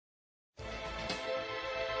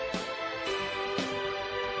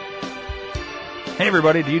Hey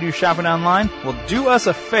everybody, do you do shopping online? Well, do us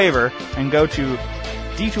a favor and go to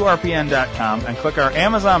d2rpn.com and click our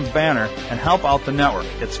Amazon banner and help out the network.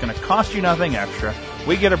 It's going to cost you nothing extra.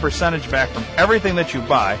 We get a percentage back from everything that you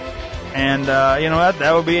buy. And you know what?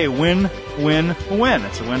 That would be a win-win-win.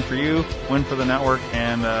 It's a win for you, win for the network,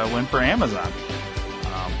 and a win for Amazon.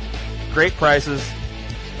 Great prices,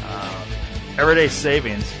 everyday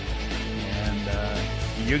savings,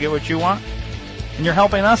 and you get what you want, and you're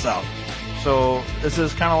helping us out. So this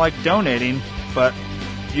is kind of like donating, but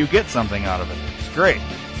you get something out of it. It's great.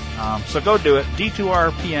 So go do it,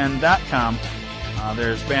 d2rpn.com.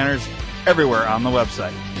 There's banners everywhere on the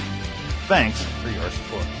website. Thanks for your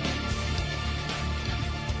support.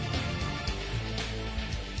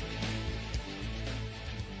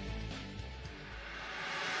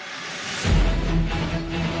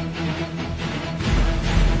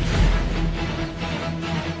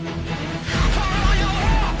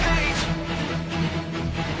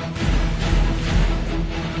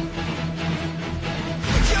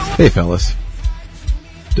 Hey fellas,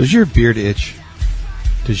 does your beard itch?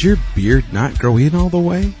 Does your beard not grow in all the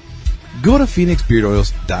way? Go to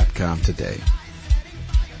PhoenixBeardOils.com today.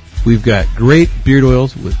 We've got great beard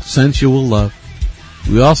oils with scents you will love.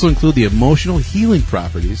 We also include the emotional healing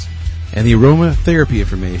properties and the aromatherapy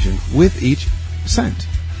information with each scent.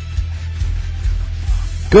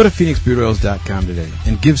 Go to PhoenixBeardOils.com today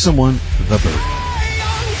and give someone the bird.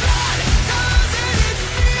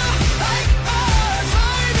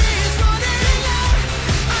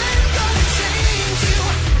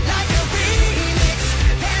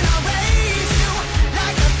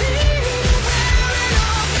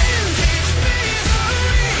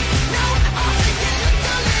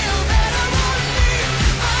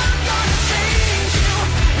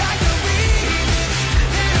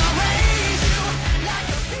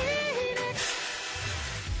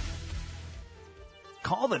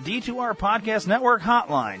 D2R Podcast Network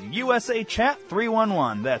Hotline, USA Chat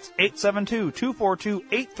 311. That's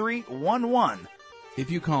 872-242-8311. If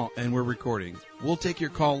you call and we're recording, we'll take your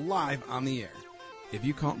call live on the air. If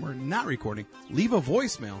you call and we're not recording, leave a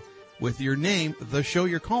voicemail with your name, the show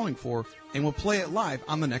you're calling for, and we'll play it live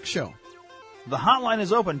on the next show. The hotline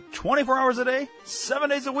is open 24 hours a day, 7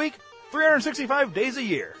 days a week, 365 days a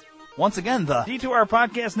year. Once again, the D2R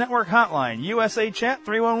Podcast Network Hotline, USA Chat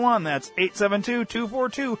 311. That's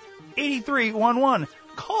 872-242-8311.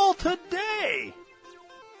 Call today.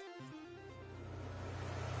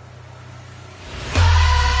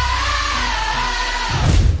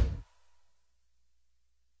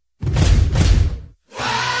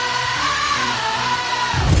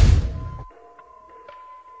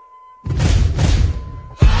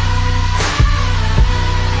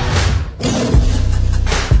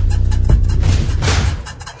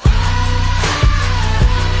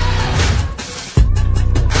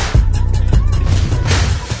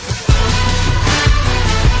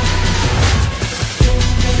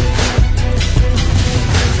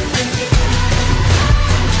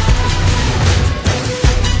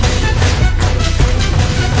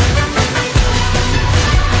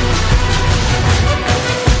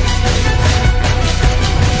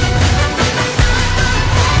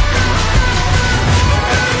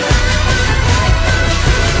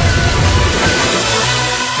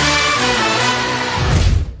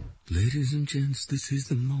 This is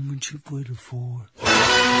the moment you've waited for.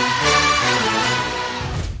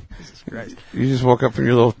 Jesus Christ. You just woke up from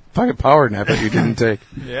your little fucking power nap that you didn't take.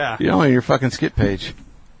 Yeah. You're on your fucking skip page.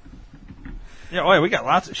 Yeah, wait, we got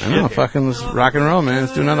lots of shit. I know, fucking let's rock and roll, man.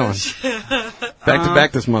 Let's do another one. Back to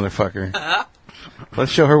back this motherfucker.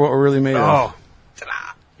 Let's show her what we're really made of.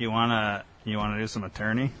 You wanna do some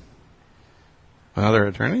attorney? Another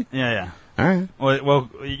attorney? Yeah. All right. Well,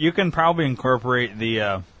 you can probably incorporate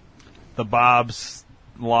the Bob's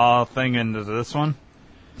Law thing into this one.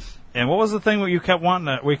 And what was the thing that we kept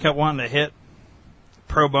wanting to hit?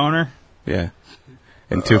 Pro boner? Yeah.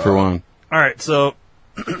 And 2 for 1. All right, so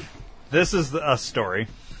this is a story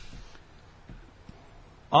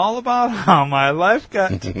all about how my life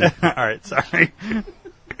got. All right, sorry.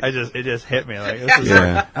 It just hit me like this is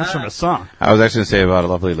that's from a song. I was actually going to say about a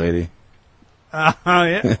lovely lady. Oh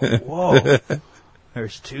yeah. Whoa.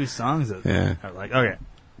 There's 2 songs that are like okay.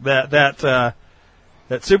 That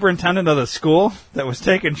superintendent of the school that was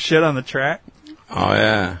taking shit on the track. Oh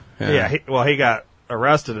yeah. Yeah. He got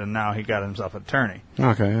arrested and now he got himself an attorney.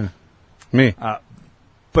 Okay. Yeah. Me.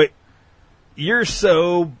 But you're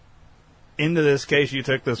so into this case, you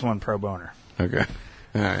took this one pro boner. Okay.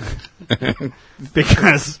 All right.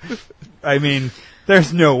 Because, I mean,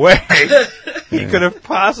 there's no way he could have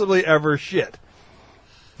possibly ever shit.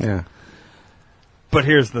 Yeah. But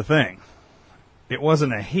here's the thing. it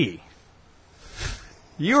wasn't a he.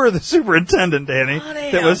 You were the superintendent, Danny,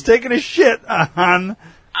 that was taking a shit on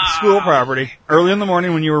school property early in the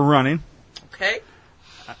morning when you were running. Okay.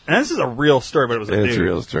 And this is a real story, but it was a dude. It's a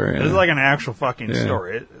real story. This is like an actual fucking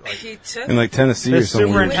story. He took In like Tennessee or the something.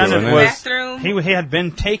 superintendent Went to the bathroom? he had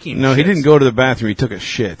been taking No, he shits. didn't go to the bathroom. He took a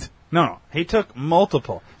shit. No, he took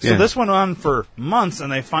multiple. So Yeah. this went on for months,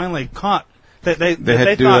 and they finally caught. They They had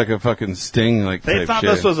to do thought, like a fucking sting, like They type thought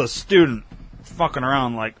shit. this was a student fucking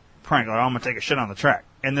around, like prank. Like, oh, I'm gonna take a shit on the track,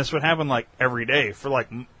 and this would happen like every day for like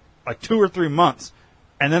 2 or 3 months,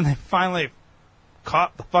 and then they finally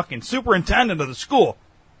caught the fucking superintendent of the school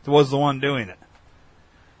that was the one doing it.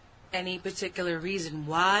 Any particular reason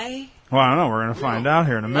why? Well, I don't know. We're gonna find out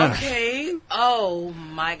here in a minute. Okay. Oh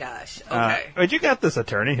my gosh. Okay. But you got this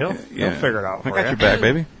attorney. He'll figure it out. I for got you. your back,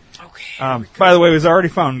 baby. Okay. By the way, he was already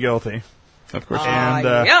found guilty, Of course. and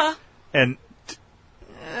yeah. and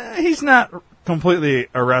he's not completely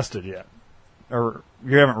arrested yet, or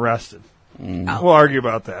you haven't arrested. Oh. We'll argue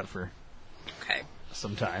about that for Okay.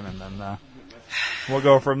 some time, and then we'll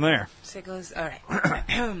go from there. So it goes. All right.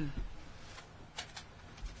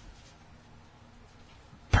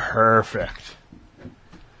 Perfect.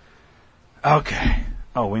 Okay.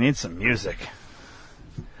 Oh, we need some music.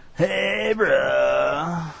 Hey,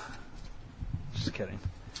 bro. Just kidding.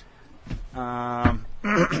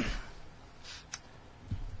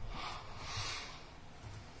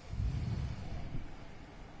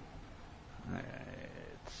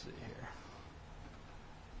 Let's see here.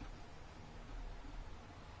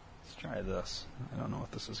 Let's try this. I don't know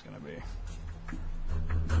what this is going to be.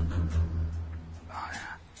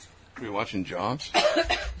 Are you watching Jaws?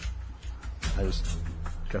 I just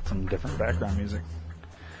got some different background music.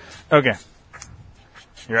 Okay.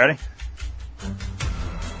 You ready?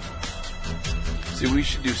 See, we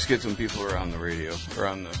should do skits when people are on the radio or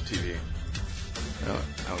on the TV.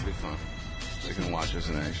 That would be fun. They can watch us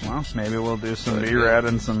in action. Well, maybe we'll do some But, B-Rad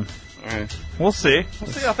and some... All right. We'll see. We'll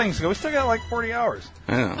see how things go. We still got like 40 hours.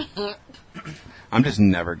 I know. I'm just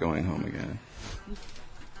never going home again.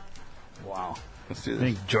 Wow. Let's do I this.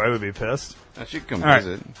 think Joy would be pissed. She can come All right.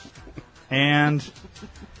 visit. And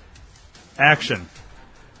action.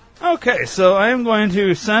 Okay, so I am going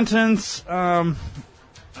to sentence Miss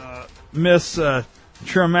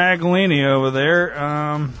Tremaglini over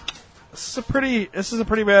there. This is a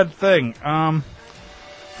pretty bad thing. We're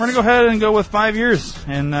gonna go ahead and go with 5 years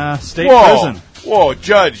in state prison. Whoa,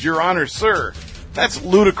 Judge, Your Honor, sir. That's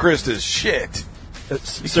ludicrous as shit. You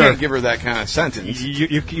Sir, can't give her that kind of sentence.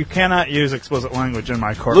 you cannot use explicit language in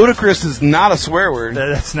my court. Ludicrous is not a swear word.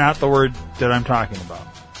 That's not the word that I'm talking about.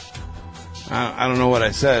 I don't know what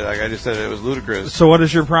I said. Like I just said it was ludicrous. So what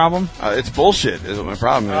is your problem? It's bullshit is what my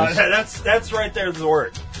problem is. That's right there the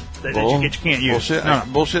word that you can't use. Bullshit? No.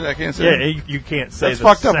 Bullshit I can't say? Yeah, you can't say That's the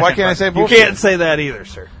fucked up. Why second can't I part. say bullshit? You can't say that either,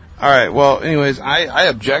 sir. All right. Well, anyways, I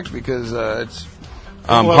object because it's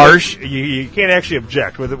Well, harsh. You can't actually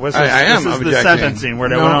object with it. I am This is the objecting. sentencing where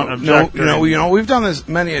we don't object. We've done this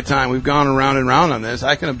many a time. We've gone around and round on this.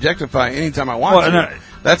 I can objectify anytime I want to. No,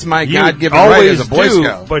 That's my you God-given right always as a Boy do,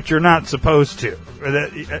 Scout. but you're not supposed to.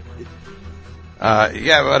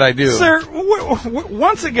 Yeah, but I do. Sir,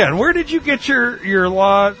 once again, where did you get your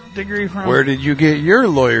law degree from? Where did you get your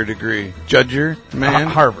lawyer degree, Judger man?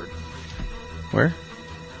 Harvard. Where?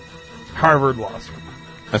 Harvard Law School.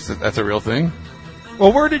 That's a real thing.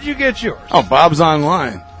 Well, where did you get yours? Oh, Bob's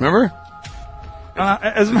Online. Remember?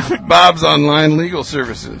 Bob's Online Legal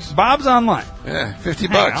Services. Bob's Online. Yeah,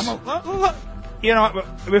 $50. You know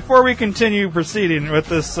what, before we continue proceeding with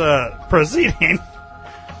this proceeding,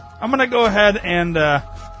 I'm going to go ahead and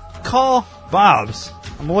call Bob's.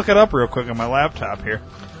 I'm going to look it up real quick on my laptop here.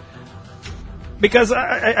 Because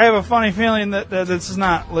I have a funny feeling that this is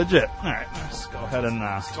not legit. All right, let's go ahead and...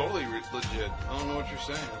 It's totally legit. I don't know what you're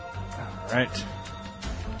saying. All right.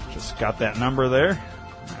 Just got that number there.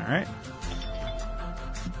 All right.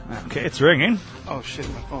 Okay, it's ringing. Oh, shit,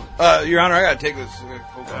 my phone. Your Honor, I got to take this.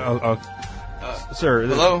 Hold on. Sir.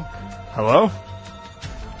 Hello? Hello?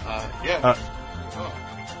 Yeah.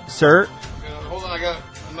 Sir? Hold on, I got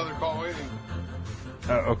another call waiting.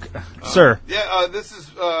 Okay. Sir. Yeah, this is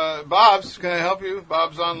Bob's. Can I help you?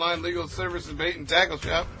 Bob's Online Legal Service and Bait and Tackle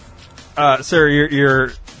Shop. Sir,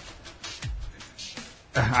 you're...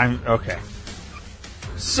 I'm... Okay.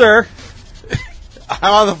 Sir.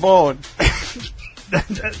 I'm on the phone.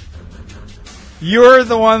 You're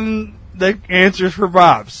the one that answers for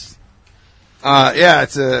Bob's. Yeah,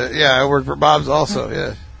 I work for Bob's also,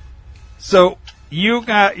 yeah. So, you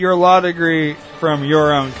got your law degree from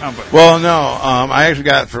your own company. Well, no, I actually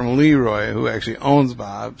got it from Leroy, who actually owns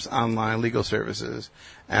Bob's Online Legal Services,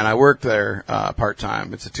 and I work there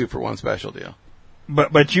part-time. It's a 2-for-1 special deal.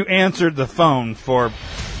 But you answered the phone for...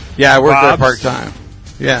 Yeah, I work Bob's? there part-time.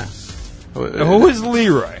 Yeah. Who is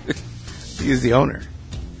Leroy? He's the owner.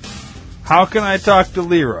 How can I talk to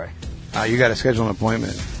Leroy? You got to schedule an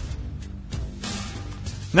appointment.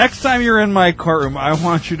 Next time you're in my courtroom, I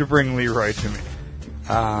want you to bring Leroy to me.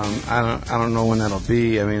 I don't know when that'll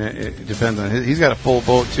be. I mean, it depends on he's got a full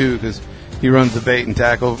boat too, because he runs the bait and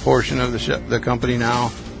tackle portion of the company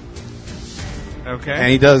now, Okay. and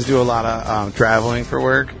he does do a lot of traveling for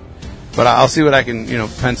work. But I'll see what I can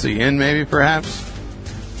pencil you in, maybe perhaps.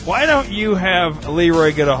 Why don't you have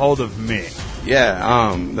Leroy get a hold of me?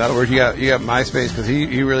 Yeah, that'll work. You got MySpace, because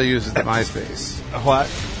he really uses the MySpace. What?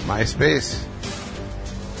 MySpace.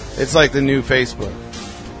 It's like the new Facebook.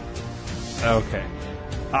 Okay.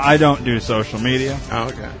 I don't do social media. Oh,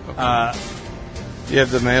 okay. You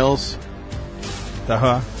have the mails?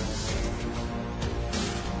 The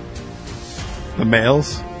The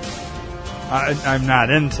mails? I'm not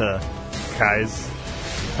into guys.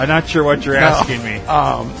 I'm not sure what you're asking me.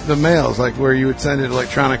 The mails, like where you would send it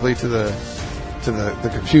electronically to the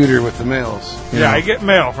computer with the mails. Yeah, I get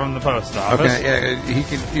mail from the post office. Okay,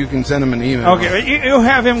 yeah, you can send him an email. Okay, but you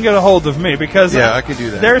have him get a hold of me because I could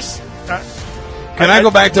do that. There's. Can I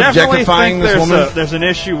go back to objectifying this woman? There's an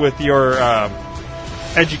issue with your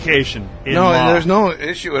education. In law. There's no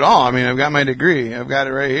issue at all. I mean, I've got my degree. I've got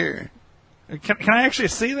it right here. Can I actually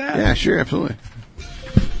see that? Yeah, sure, absolutely.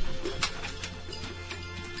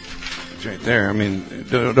 It's right there. I mean,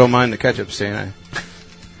 don't mind the ketchup stain.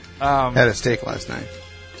 I had a steak last night.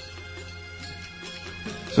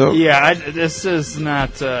 So yeah, this is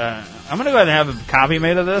not. I'm going to go ahead and have a copy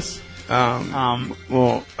made of this.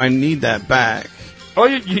 Well, I need that back. Oh,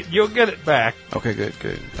 you'll get it back. Okay, good.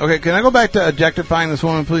 Okay, can I go back to objectifying this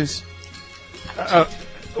woman, please?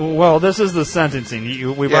 Well, this is the sentencing.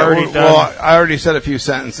 We've Yeah, already done. Well, I already said a few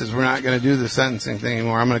sentences. We're not going to do the sentencing thing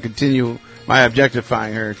anymore. I'm going to continue my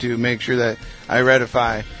objectifying her to make sure that I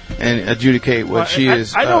ratify and adjudicate what she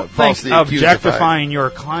is I don't think falsely accused objectifying your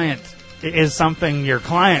client is something your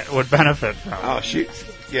client would benefit from. Oh, shoot.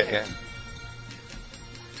 Yeah.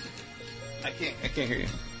 I can't hear you.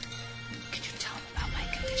 Could you tell them about my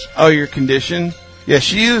condition? Oh, your condition? Yeah,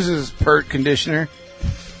 she uses PERT conditioner.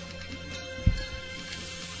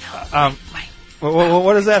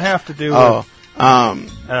 What does that have to do with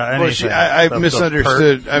anything? I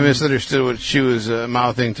misunderstood. I misunderstood what she was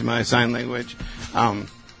mouthing to my sign language.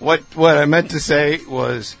 What I meant to say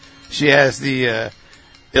was she has the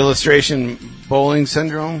illustration bowling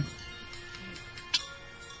syndrome.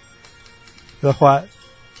 The what?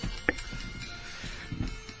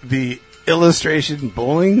 The illustration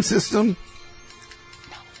bowling system.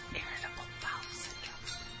 No, irritable bowel syndrome.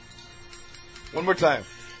 One more time.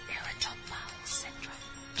 Irritable bowel syndrome.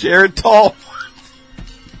 Jared Tall.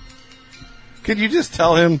 Could you just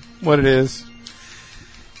tell him what it is?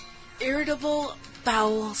 Irritable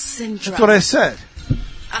bowel syndrome. That's what I said.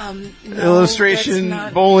 No, Illustration that's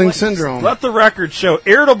not bowling what- syndrome. Let the record show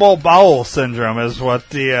irritable bowel syndrome is what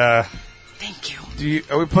the. Thank you.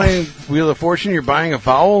 Are we playing Wheel of Fortune? You're buying a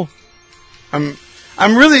vowel? I'm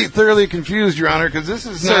really thoroughly confused, Your Honor, because this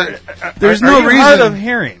is not. There's no are you reason. hard of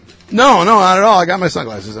hearing? No, not at all. I got my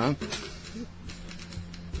sunglasses on.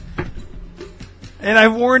 And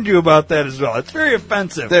I've warned you about that as well. It's very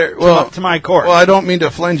offensive to my court. Well, I don't mean to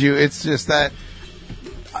offend you. It's just that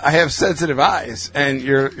I have sensitive eyes, and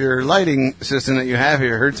your lighting system that you have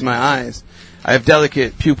here hurts my eyes. I have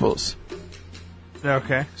delicate pupils.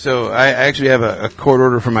 Okay. So I actually have a court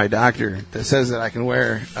order from my doctor that says that I can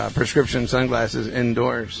wear prescription sunglasses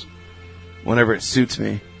indoors whenever it suits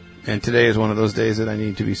me. And today is one of those days that I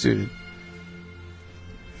need to be suited.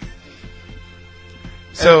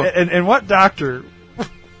 So, and what doctor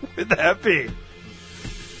would that be?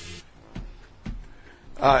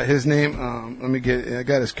 his name, let me get, I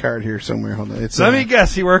got his card here somewhere. Hold on. Let me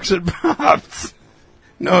guess, he works at Bob's.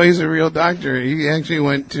 No, he's a real doctor. He actually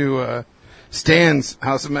went to Stan's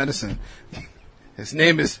House of Medicine. His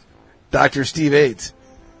name is Dr. Steve Aids.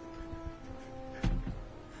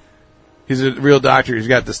 He's a real doctor. He's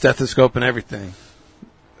got the stethoscope and everything.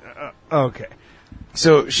 Okay.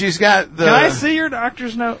 So she's got the... Can I see your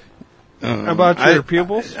doctor's note about your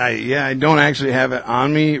pupils? I don't actually have it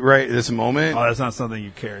on me right this moment. Oh, that's not something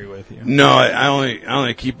you carry with you. No, I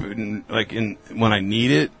only keep it in when I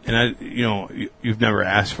need it, and you've never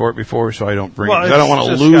asked for it before, so I don't bring it. 'Cause I don't want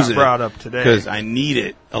to lose it. Brought up today because I need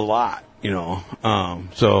it a lot.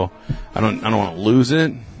 So I don't want to lose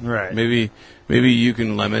it. Right. Maybe Maybe you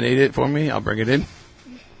can lemonade it for me. I'll bring it in.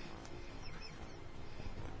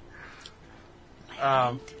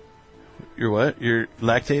 You're what? You're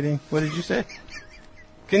lactating? What did you say?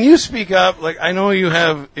 Can you speak up? Like, I know you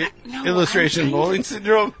have illustration bowling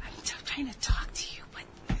syndrome. I'm trying to talk to you, but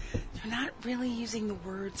you're not really using the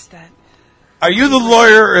words that... Are you the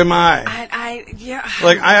lawyer or am I?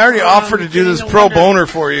 Like, I already offered to do this pro boner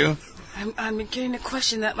for you. I'm beginning to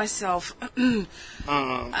question that myself.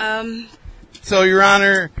 So, Your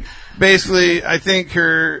Honor, basically, I think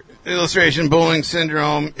her illustration bowling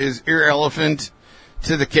syndrome is irrelevant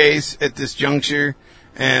to the case at this juncture,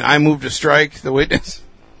 and I move to strike the witness.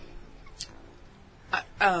 No,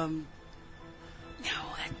 I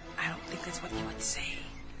don't think that's what you would say.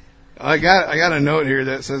 I got a note here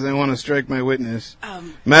that says I want to strike my witness.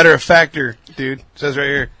 Matter of factor, dude. It says right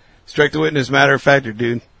here, strike the witness, matter of factor,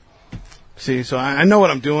 dude. See, so I know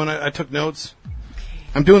what I'm doing. I took notes. Okay.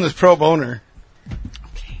 I'm doing this pro boner.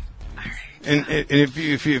 Okay. All right. And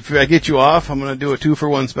if I get you off, I'm going to do a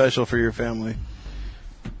 2-for-1 special for your family.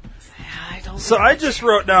 So I just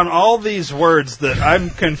wrote down all these words that I'm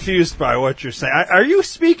confused by what you're saying. Are you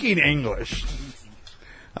speaking English?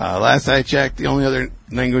 Last I checked, the only other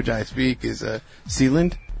language I speak is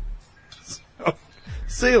Sealand.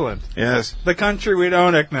 Sealand. Yes. The country we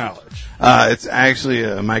don't acknowledge. It's actually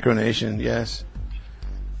a micronation, yes.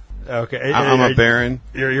 Okay. I'm a baron.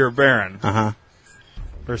 You're a baron. Uh-huh.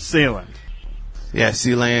 For Sealand. Yeah,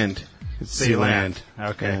 Sealand. It's Sealand.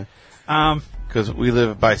 Okay. Yeah. Because we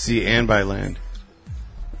live by sea and by land.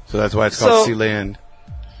 So that's why it's called Sealand.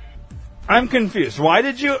 I'm confused. Why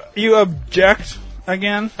did you object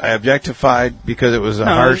again? I objectified because it was a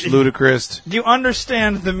harsh, ludicrous... Do you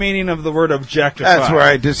understand the meaning of the word objectify? That's where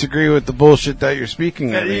I disagree with the bullshit that you're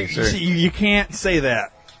speaking at me, sir. You can't say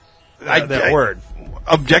that. That word.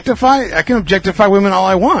 Objectify? I can objectify women all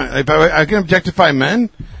I want. I can objectify men.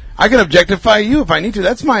 I can objectify you if I need to.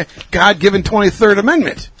 That's my God-given 23rd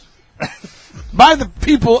Amendment. By the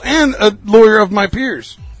people and a lawyer of my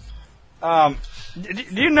peers. Do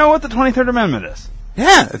you know what the 23rd Amendment is?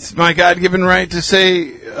 Yeah, it's my God-given right to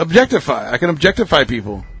say objectify. I can objectify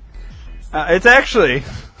people. It's actually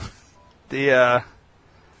the...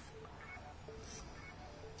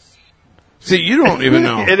 See, you don't even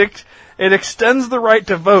know. It extends the right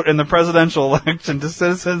to vote in the presidential election to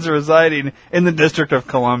citizens residing in the District of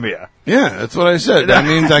Columbia. Yeah, that's what I said. That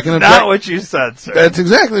means I can Not what you said, sir. That's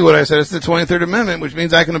exactly what I said. It's the 23rd Amendment, which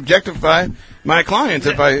means I can objectify my clients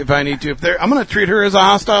if I need to. I'm going to treat her as a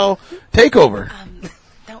hostile takeover.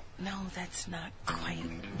 No, that's not quite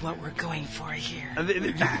what we're going for here.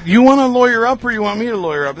 You want to lawyer up or you want me to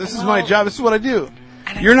lawyer up? This is my job. This is what I do.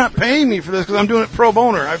 You're not paying me for this because I'm doing it pro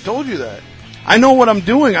boner. I've told you that. I know what I'm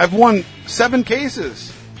doing. I've won 7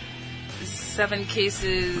 cases. 7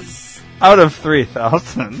 cases... Out of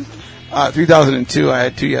 3,000. 3,002. I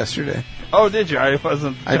had 2 yesterday. Oh, did you? I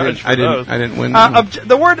wasn't. I didn't win.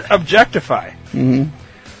 The word objectify.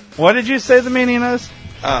 Mm-hmm. What did you say the meaning is?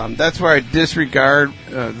 That's where I disregard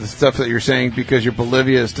the stuff that you're saying because you're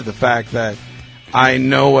oblivious to the fact that I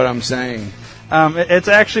know what I'm saying. It's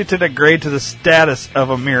actually to degrade to the status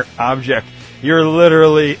of a mere object. You're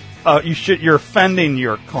literally. You're offending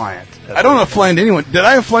your client. I don't offend anyone. Did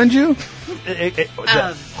I offend you?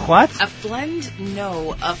 What? Offend?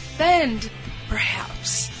 No. Offend?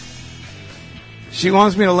 Perhaps. She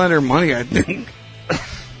wants me to lend her money, I think.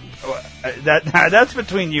 That's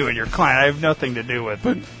between you and your client. I have nothing to do with.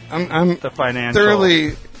 But I'm the financial.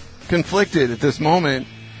 Thoroughly conflicted at this moment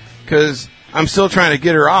because I'm still trying to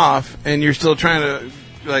get her off, and you're still trying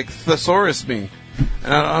to thesaurus me.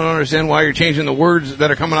 And I don't understand why you're changing the words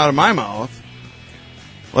that are coming out of my mouth.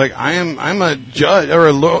 Like, I'm a judge or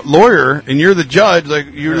a lawyer, and you're the judge.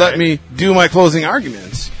 Like, you let me do my closing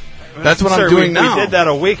arguments. That's what I'm doing now. We did that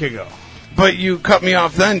a week ago. But you cut me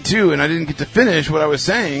off then, too, and I didn't get to finish what I was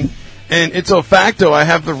saying. And ipso facto, I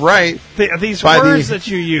have the right. These words that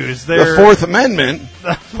you use, they're... The Fourth Amendment.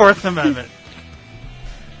 The Fourth Amendment.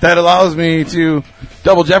 That allows me to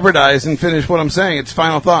double jeopardize and finish what I'm saying. It's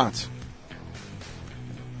final thoughts.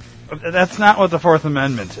 That's not what the Fourth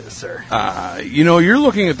Amendment is, sir. You're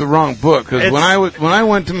looking at the wrong book. Because when I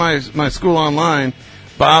went to my school online,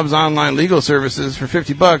 Bob's Online Legal Services for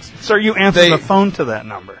 $50. Sir, you answered the phone to that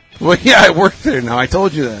number. Well, yeah, I work there now. I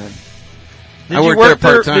told you that. I work there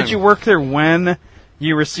part-time. Did you work there when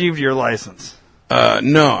you received your license?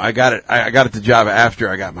 No, I got it. I got it the job after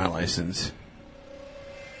I got my license.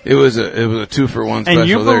 It was a 2-for-1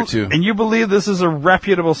 special there too. And you believe this is a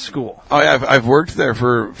reputable school? Oh yeah, I've worked there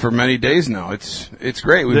for many days now. It's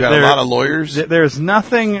great. We've got a lot of lawyers. There's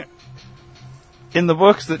nothing in the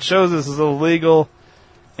books that shows this is a legal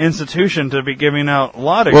institution to be giving out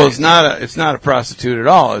law degrees. Well, it's not a prostitute at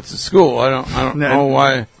all. It's a school. I don't know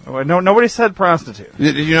why. No, nobody said prostitute.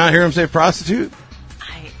 Did you not hear him say prostitute?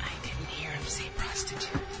 I didn't hear him say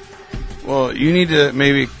prostitute. Well, you need to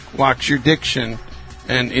maybe watch your diction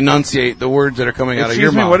and enunciate the words that are coming out of your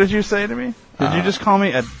Excuse me, mouth. what did you say to me? Did you just call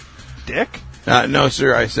me a dick? No,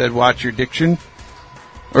 sir. I said watch your diction.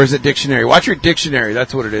 Or is it dictionary? Watch your dictionary.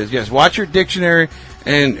 That's what it is. Yes, watch your dictionary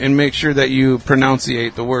and make sure that you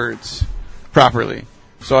pronunciate the words properly.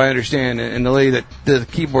 So I understand. And the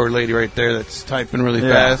keyboard lady right there that's typing really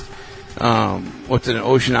fast, what's it, an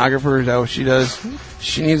oceanographer? Is that what she does?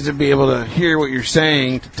 She needs to be able to hear what you're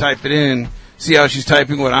saying to type it in. See how she's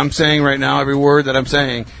typing what I'm saying right now? Every word that I'm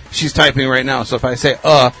saying, she's typing right now. So if I say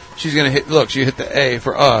she's going to hit, look, she hit the A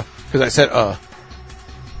for because I said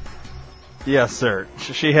Yes, sir.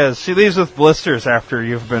 She leaves with blisters after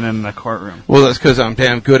you've been in the courtroom. Well, that's because I'm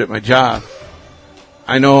damn good at my job.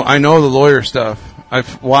 I know the lawyer stuff.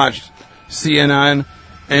 I've watched CNN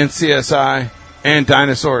and CSI and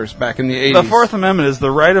Dinosaurs back in the 80s. The Fourth Amendment is the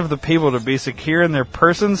right of the people to be secure in their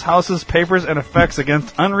persons, houses, papers, and effects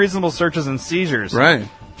against unreasonable searches and seizures. Right.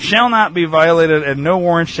 Shall not be violated, and no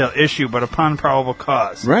warrant shall issue but upon probable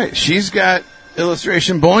cause. Right. She's got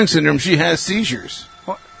illustration bowling syndrome. She has seizures.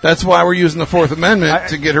 What? That's why we're using the Fourth Amendment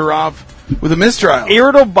to get her off with a mistrial.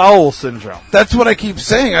 Irritable bowel syndrome. That's what I keep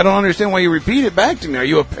saying. I don't understand why you repeat it back to me. Are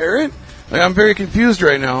you a parrot? Like, I'm very confused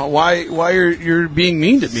right now. Why you're being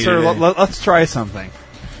mean to me Sir, today. let's try something.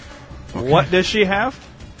 Okay. What does she have?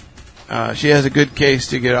 She has a good case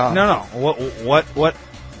to get off. No.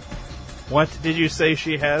 What did you say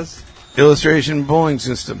she has? Illustration bowling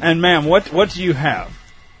system. And ma'am, what do you have?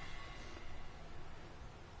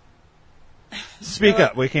 Speak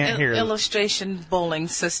up. We can't hear. Illustration bowling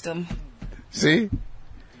system. See?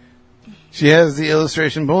 She has the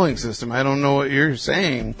illustration bowling system. I don't know what you're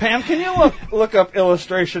saying. Pam, can you look up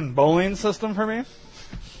illustration bowling system for me?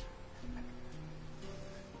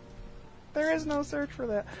 There is no search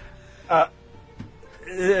for that.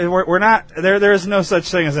 We're not. There is no such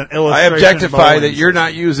thing as an illustration. I objectify bowling that you're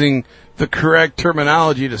not using the correct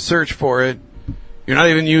terminology to search for it. You're not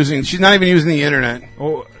even using. She's not even using the internet.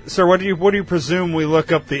 Well, sir, what do you presume we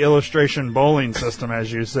look up the illustration bowling system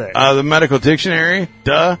as you say? The medical dictionary.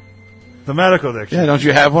 Duh. The medical dictionary. Yeah, don't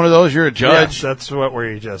you have one of those? You're a judge. Yes, that's what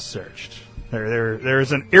we just searched.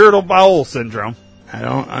 There's an irritable bowel syndrome.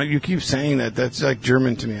 You keep saying that. That's like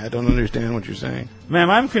German to me. I don't understand what you're saying.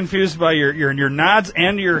 Ma'am, I'm confused by your nods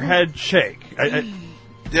and your head shake.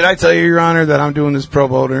 Did I tell you, Your Honor, that I'm doing this pro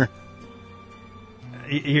boner?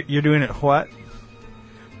 You're doing it what?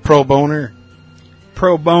 Pro boner.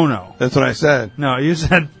 Pro bono. That's what I said. No, you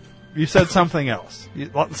said something else.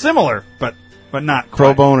 Similar, but not quite.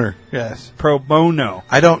 Pro boner. Yes. Pro bono.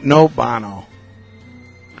 I don't know Bono.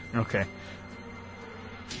 Okay.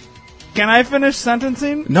 Can I finish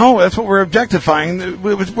sentencing? No, that's what we're objectifying.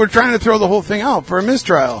 We're trying to throw the whole thing out for a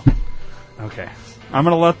mistrial. Okay. I'm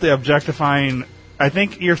going to let the objectifying... I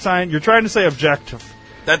think you're trying to say objective.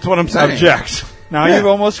 That's what I'm saying. Object. Now you've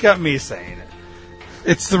almost got me saying it.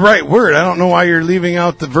 It's the right word. I don't know why you're leaving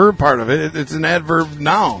out the verb part of it. It's an adverb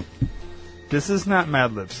noun. This is not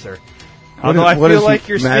Mad Libs, sir. Although I feel like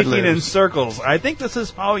you're speaking in circles. I think this is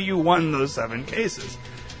how you won those 7 cases.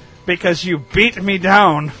 Because you beat me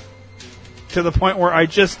down to the point where I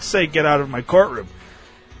just say, get out of my courtroom.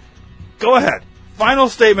 Go ahead. Final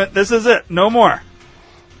statement. This is it. No more.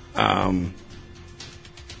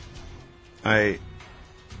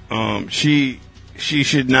 She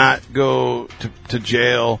should not go to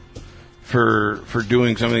jail for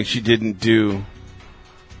doing something she didn't do,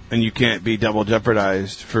 and you can't be double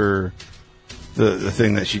jeopardized for the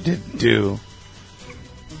thing that she didn't do.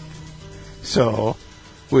 So,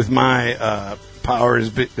 with my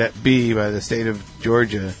powers that be by the state of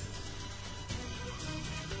Georgia,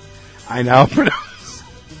 I now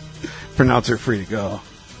pronounce her free to go.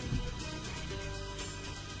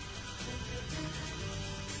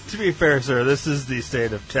 To be fair, sir, this is the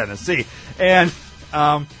state of Tennessee. And,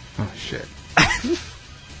 oh, shit.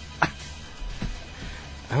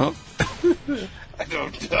 I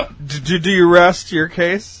don't know. Do you rest your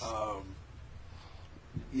case?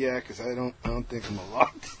 Yeah, because I don't think I'm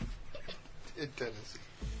allowed in Tennessee.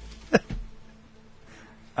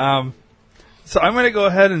 So I'm going to go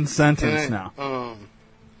ahead and sentence now.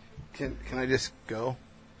 Can I just go?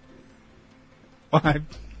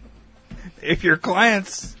 If your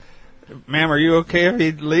client's... Ma'am, are you okay if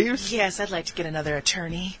he leaves? Yes, I'd like to get another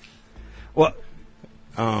attorney. Well,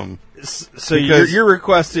 so you're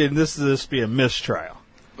requesting this be a mistrial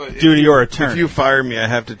due to your attorney. If you fire me, I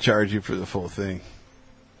have to charge you for the full thing.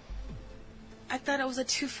 I thought it was a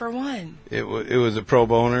 2-for-1. It was a pro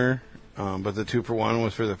boner, but the 2-for-1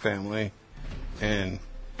 was for the family. And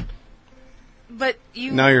But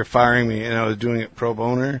you... now you're firing me, and I was doing it pro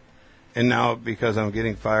boner. And now, because I'm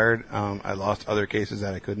getting fired, I lost other cases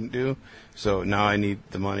that I couldn't do. So now I need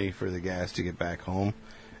the money for the gas to get back home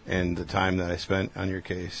and the time that I spent on your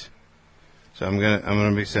case. So I'm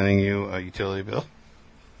gonna be sending you a utility bill.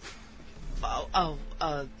 A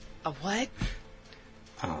what?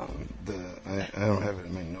 I don't have it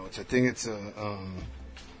in my notes. I think it's a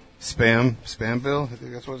spam bill. I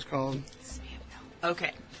think that's what it's called.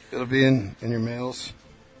 Okay. It'll be in your mails.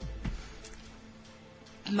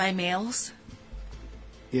 My mails?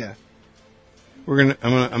 Yeah. I'm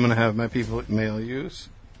gonna have my people mail yous.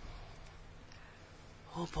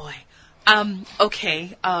 Oh boy.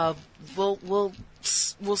 Okay.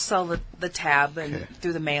 We'll sell the tab and Okay.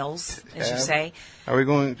 through the mails, as you Tab? say. Are we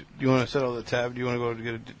going? Do you want to settle the tab? Do you want to go to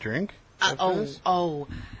get a drink? after this? Not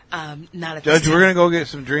at Judge, this we're time. gonna go get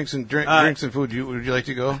some drinks and drinks and food. Would you like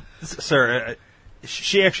to go? Sir,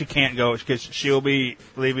 she actually can't go because she'll be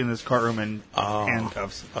leaving this courtroom in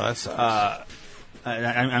handcuffs. Oh, that sucks.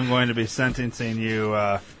 I'm going to be sentencing you.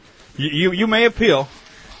 You may appeal,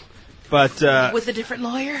 but With a different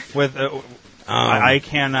lawyer? with I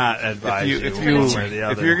cannot advise you if one way or the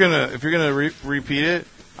other. you're gonna repeat it,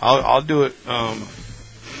 I'll do it.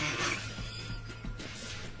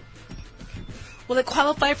 Will it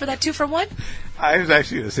qualify for that 2-for-1? I was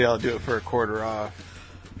actually gonna say I'll do it for a quarter off.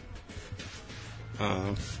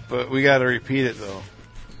 But we got to repeat it though.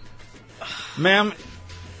 Ma'am,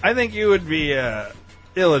 I think you would be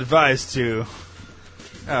ill-advised to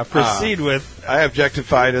proceed with... I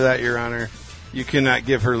objectify to that, Your Honor. You cannot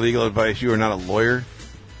give her legal advice. You are not a lawyer.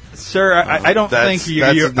 Sir, I don't think that's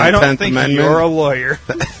you. the I don't 10th think Amendment. you're a lawyer.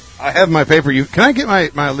 I have my paper. Can I get my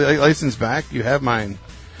license back? You have my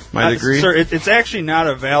degree? Sir, it's actually not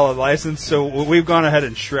a valid license, so we've gone ahead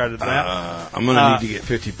and shredded that. I'm going to need to get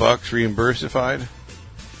 $50 reimbursed.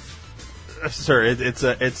 Sir,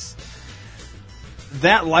 it's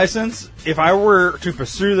that license. If I were to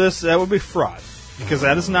pursue this, that would be fraud because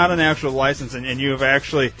that is not an actual license, and you have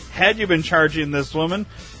actually, had you been charging this woman,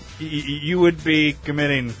 you would be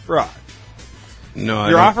committing fraud. No,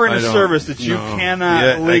 You're I don't- offering I a don't- service that you no. cannot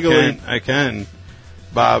Yeah, legally. I can.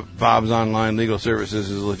 Bob's Online Legal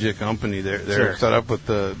Services is a legit company. They're Sure. set up with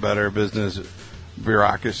the Better Business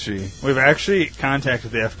bureaucracy. We've actually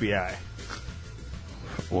contacted the FBI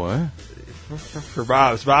What? for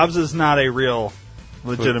Bob's. Bob's is not a real,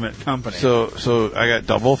 legitimate company. So I got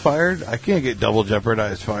double fired? I can't get double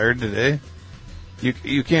jeopardized fired today.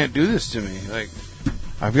 You can't do this to me. Like,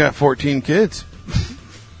 I've got 14 kids.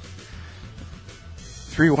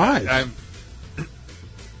 3 wives.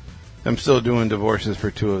 I'm still doing divorces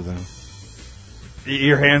for 2 of them.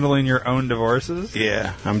 You're handling your own divorces?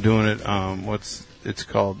 Yeah, I'm doing it. It's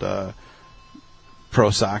called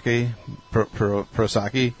Prosaki.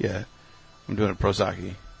 Prosaki. Yeah, I'm doing it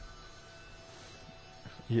Prosaki.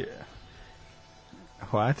 Yeah.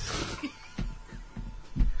 What?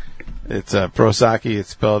 It's Prosaki. It's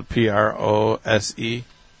spelled Prose. The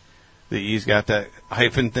E's got that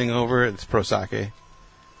hyphen thing over it. It's Prosaki.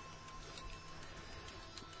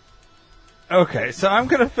 Okay, so I'm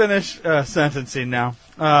going to finish sentencing now.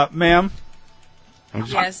 Ma'am,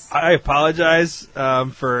 Yes. I apologize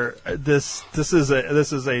for this. This is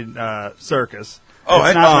a circus.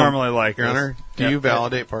 It's not normally like Your this. Honor, do you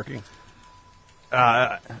validate parking?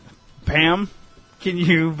 Pam, can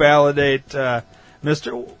you validate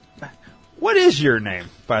Mr. What is your name,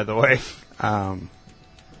 by the way?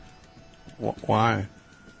 Why?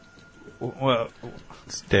 Well,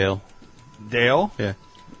 It's Dale. Dale? Yeah.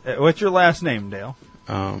 What's your last name, Dale?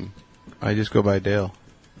 I just go by Dale.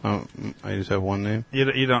 I just have one name.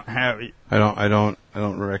 You don't have. I don't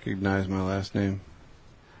recognize my last name.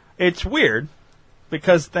 It's weird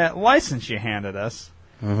because that license you handed us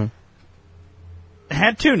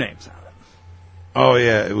had 2 names on it. Oh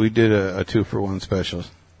yeah, we did a 2-for-1 special.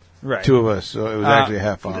 Right. 2 of us, so it was actually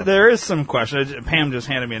half off. There is some question. Pam just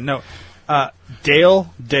handed me a note. Dale.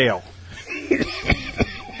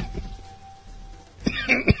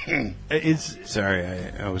 It's Sorry,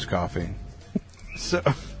 I was coughing. so.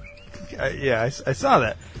 Yeah, I saw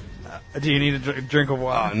that. Do you need a drink of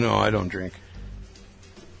water? No, I don't drink.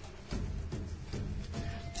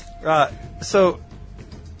 So,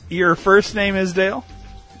 your first name is Dale,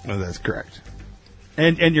 No, that's correct.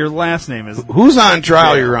 and your last name is. Who's on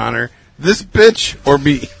trial, Your Honor? This bitch or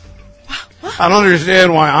me? I don't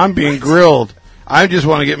understand why I'm being grilled. I just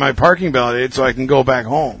want to get my parking validated so I can go back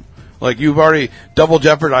home. Like, you've already double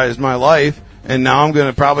jeopardized my life, and now I'm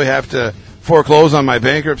going to probably have to foreclose on my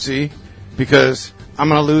bankruptcy because I'm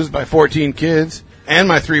going to lose by 14 kids and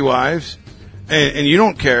my 3 wives, and you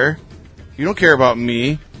don't care. You don't care about me.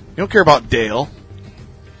 You don't care about Dale.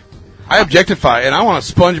 I objectify, and I want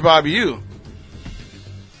to SpongeBob you.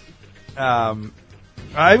 I'm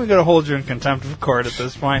going to hold you in contempt of court at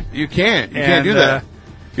this point. You can't. You And, can't do that.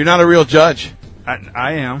 You're not a real judge.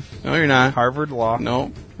 I am. No, you're not. Harvard Law.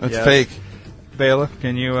 No, that's Yes. fake. Bailiff,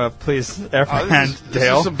 can you please apprehend This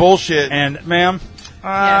Dale? is some bullshit. And, ma'am,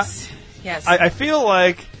 Yes. I feel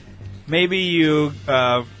like maybe you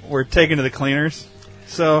were taken to the cleaners.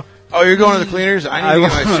 So, Oh, you're going to the cleaners? I need to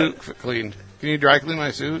get my want- suit cleaned. Can you dry clean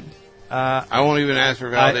my suit? I I won't even ask for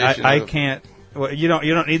validation. can't. Well, you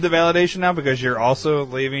don't need the validation now because you're also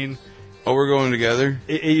leaving. Oh, we're going together?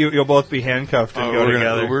 You'll both be handcuffed and Oh, go we're gonna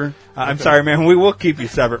together. Uber? I'm sorry, man. We will keep you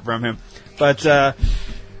separate from him, but I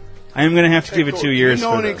am going to have to give it 2 years. Do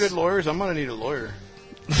you know for any this. good lawyers? I'm going to need a lawyer.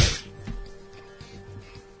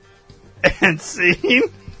 And scene.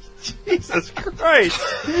 Jesus Christ!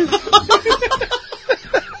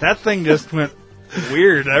 That thing just went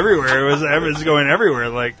weird everywhere. It was going everywhere.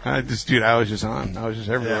 Like, I was just on. I was just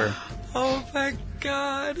everywhere. Oh my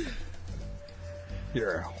God.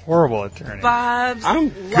 you're a horrible attorney. Bob's. I'm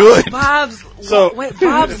good. Bob's. So-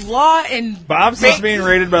 Bob's Law and Bob's is being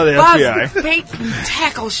raided by the Bob's FBI. Bait and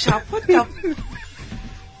Tackle Shop. What the?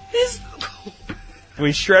 This.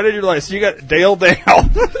 We shredded your life. So you got Dale. That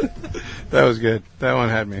was good. That one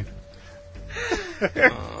had me.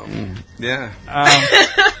 Yeah.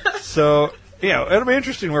 So, yeah, it'll be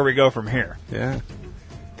interesting where we go from here. Yeah.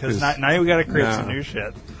 Because now we got to create No. some new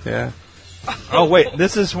shit. Yeah. Oh, wait.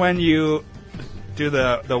 This is when you do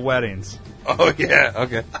the weddings. Oh, yeah.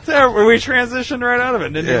 Okay. So we transitioned right out of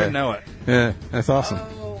it. Didn't Yeah. even know it. Yeah. That's awesome.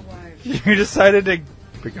 Oh my. You decided to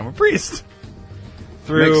become a priest.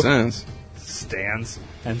 Through Makes sense. Stans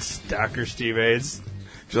and Dr. Steve Aids.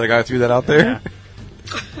 Just like I threw that out there. Yeah.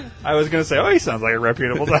 I was going to say, oh, he sounds like a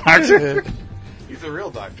reputable doctor. He's a real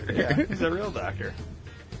doctor. Yeah, he's a real doctor.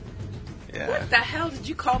 Yeah. What the hell did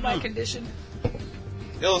you call my condition?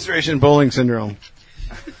 Illustration bowling syndrome.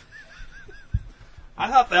 I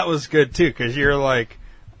thought that was good, too, because you're like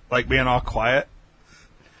being all quiet.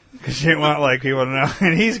 Because you didn't want, people to know.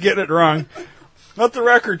 And he's getting it wrong. Let the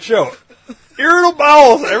record show. Irritable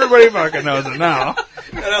bowels. Everybody fucking knows it now.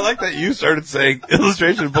 And I like that you started saying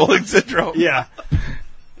illustration bowling syndrome. Yeah.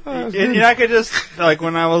 And I could just,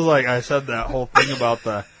 when I was I said that whole thing about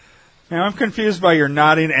man, I'm confused by your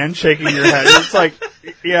nodding and shaking your head. It's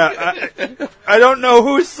I don't know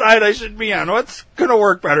whose side I should be on. What's going to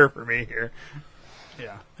work better for me here?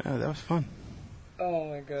 Yeah. Yeah, that was fun. Oh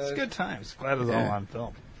my It's God. good times. Glad it's all Yeah. on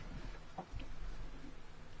film.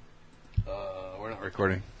 We're not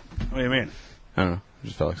recording. What do you mean? I don't know. I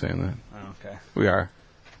just felt like saying that. Oh, okay. We are.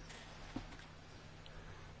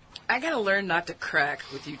 I gotta learn not to crack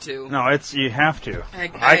with you two. No, you have to. I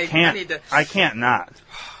can't. need to- I can't not.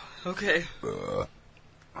 Okay. All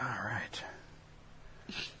right.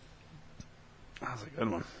 That was a good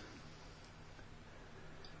one.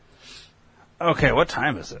 Okay, what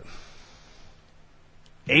time is it?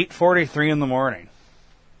 8:43 in the morning.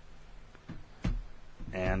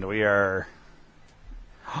 And we are...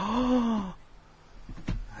 Hang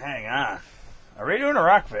on. Are we doing a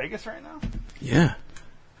Rock Vegas right now? Yeah.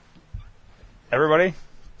 Everybody,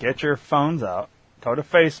 get your phones out. Go to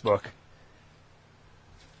Facebook.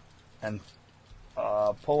 And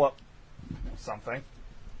pull up something.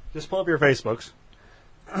 Just pull up your Facebooks.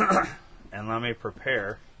 And let me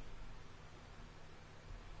prepare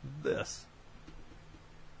this.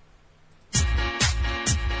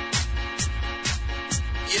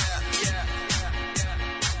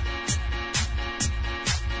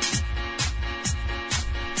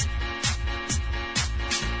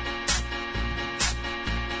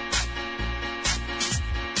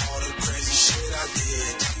 All the crazy shit I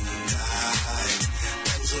did tonight,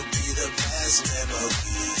 those will be the best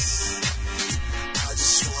memories. I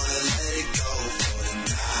just wanna let it go for the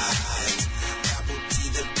night. That would be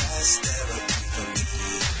the best therapy for me.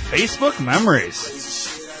 Facebook memories. Crazy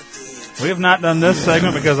shit I did. We have not done this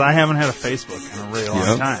segment because I haven't had a Facebook in a really long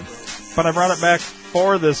Yep. time. But I brought it back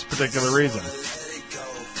for this particular reason. Let it go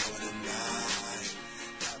for the night.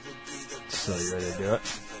 That would be the best. So you ready to do it?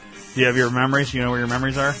 Do you have your memories? You know where your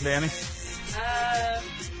memories are, Danny?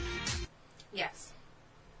 Yes.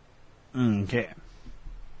 Okay.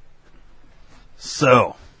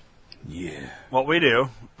 So, Yeah. what we do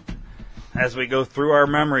as we go through our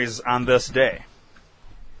memories on this day,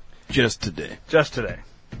 Just today. just today.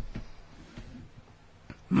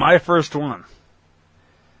 My first one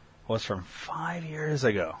was from 5 years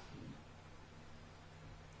ago.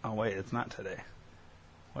 Oh, wait, it's not today.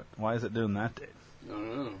 What? Why is it doing that date? I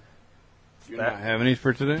don't know. You're That- not having these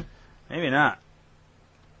for today? Maybe not.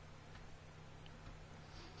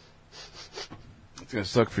 It's going to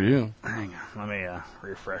suck for you. Hang on. Let me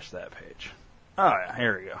refresh that page. Oh, yeah.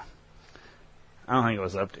 Here we go. I don't think it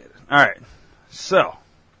was updated. All right. So,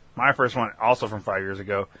 my first one, also from 5 years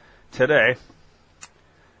ago. Today,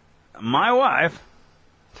 my wife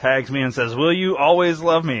tags me and says, "Will you always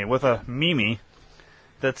love me?" with a Mimi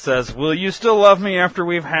that says, "Will you still love me after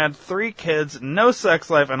we've had 3 kids, no sex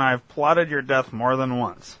life, and I've plotted your death more than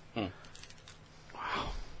once?" Wow.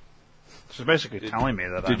 She's basically telling me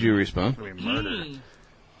that Did you respond? I'm going to be murdered.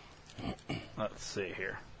 Let's see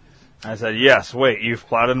here. I said, "Yes, wait, you've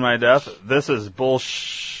plotted my death? This is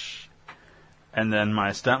bullsh." And then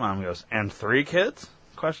my stepmom goes, "And 3 kids?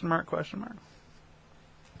 Question mark, question mark.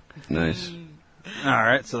 Nice. All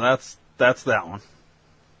right, so that's that one.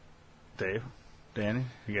 Dave, Danny,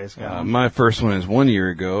 you guys got one? My first one is 1 year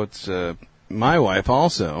ago. It's my wife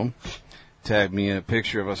also tagged me in a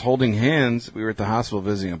picture of us holding hands. We were at the hospital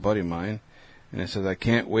visiting a buddy of mine, and it says, "I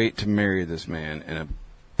can't wait to marry this man," and a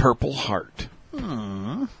purple heart.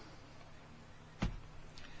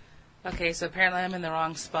 Okay, so apparently I'm in the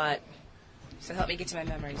wrong spot. So help me get to my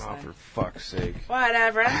memories Oh, then. for fuck's sake.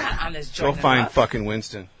 Whatever, I'm not on this Go joint. find enough. fucking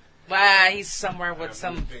Winston. Wow, he's somewhere with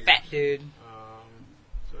some fat dude.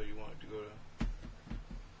 So you want to go to...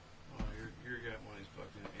 Oh, you're got one of these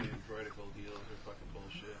fucking androidical deals or fucking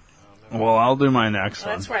bullshit. Well, I'll do my next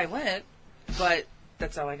Well, one. that's where I went, but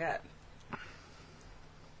that's all I got.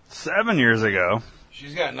 7 years ago.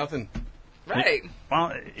 She's got nothing. Right.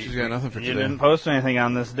 Well, She's got nothing for you today. didn't post anything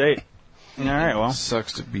on this date. All right, well.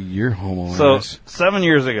 Sucks to be your homeowner. So, 7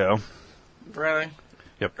 years ago, Really?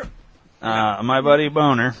 Yep. my buddy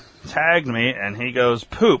Boner tagged me, and he goes,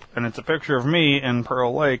 "Poop," and it's a picture of me in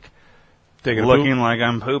Pearl Lake Taking a looking like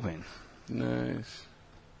I'm pooping. poop. Nice.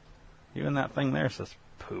 Even that thing there says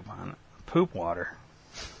poop on it. Poop water.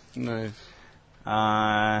 Nice.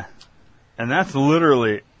 And that's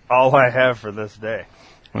literally all I have for this day.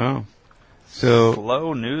 Wow. So,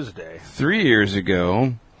 Slow news day. 3 years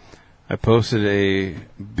ago, I posted a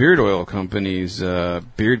beard oil company's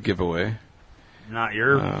beard giveaway. Not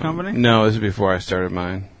your company? No, this is before I started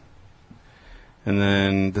mine. And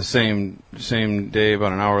then the same day,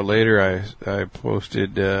 about an hour later, I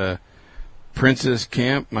posted Princess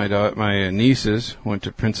Camp. My nieces went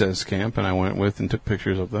to Princess Camp, and I went with and took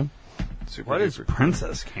pictures of them. Super What is duper.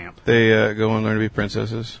 Princess Camp? They go and learn to be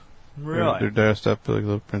princesses. Really? They're dressed up like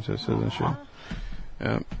little princesses and shit.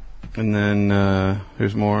 Yeah. And then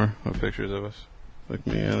there's more of pictures of us, like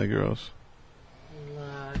me and the girls.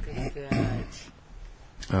 Look at that.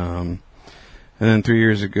 And then 3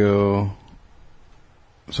 years ago,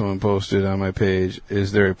 someone posted on my page,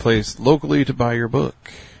 "Is there a place locally to buy your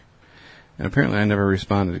book?" And apparently I never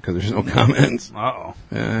responded because there's no comments. Uh-oh.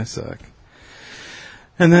 Yeah, I suck.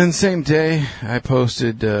 And then same day, I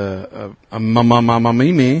posted a meme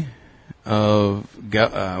of,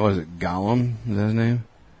 what is it, Gollum? Is that his name?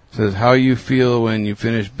 It says, "How you feel when you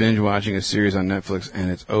finish binge watching a series on Netflix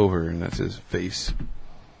and it's over," and that's his face.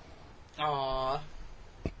 Aww.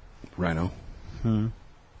 Rhino.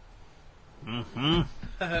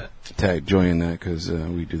 Tag Joy in that because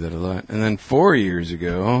we do that a lot. And then 4 years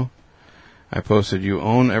ago, I posted, "You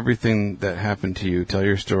own everything that happened to you. Tell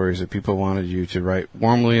your stories. If people wanted you to write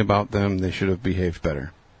warmly about them, they should have behaved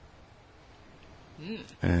better."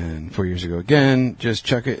 And 4 years ago again, "Just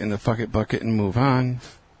chuck it in the fuck it bucket and move on."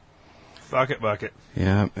 Fuck it, bucket.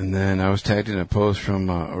 Yeah, and then I was tagged in a post from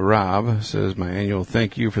Rob. It says, "My annual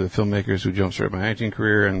thank you for the filmmakers who jumpstarted my acting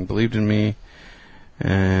career and believed in me.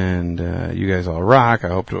 And you guys all rock. I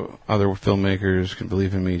hope other filmmakers can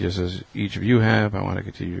believe in me just as each of you have. I want to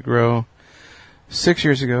continue to grow." 6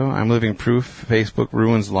 years ago, I'm living proof Facebook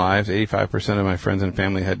ruins lives. 85% of my friends and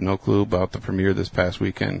family had no clue about the premiere this past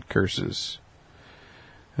weekend. Curses.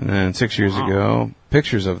 And then 6 years ago,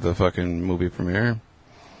 pictures of the fucking movie premiere.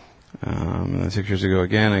 And then 6 years ago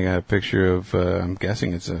again, I got a picture of, I'm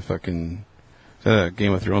guessing it's a fucking, is that a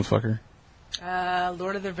Game of Thrones fucker?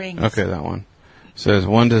 Lord of the Rings. Okay, that one. Says,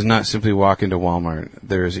 "One does not simply walk into Walmart.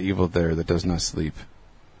 There is evil there that does not sleep."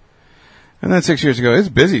 And then 6 years ago, it's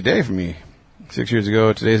a busy day for me. 6 years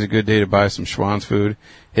ago, "Today's a good day to buy some Schwann's food.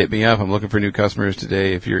 Hit me up. I'm looking for new customers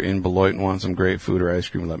today. If you're in Beloit and want some great food or ice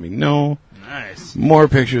cream, let me know." Nice. More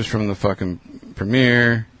pictures from the fucking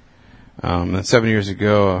premiere. Then 7 years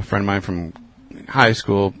ago, a friend of mine from high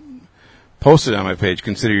school posted on my page,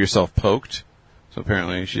 "Consider yourself poked." So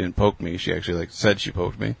apparently she didn't poke me. She actually said she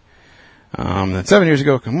poked me. Then 7 years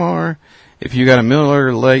ago, come on. If you got a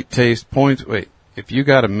Miller Lite taste points,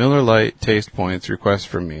 request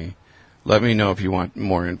from me, Let me know if you want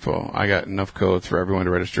more info. I got enough codes for everyone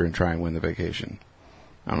to register and try and win the vacation.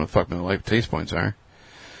 I don't know what the fuck my life taste points are.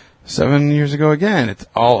 7 years ago again, it's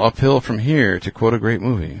all uphill from here, to quote a great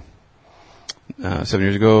movie. 7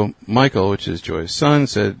 years ago, Michael, which is Joy's son,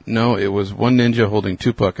 said, no, it was one ninja holding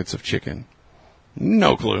 2 buckets of chicken.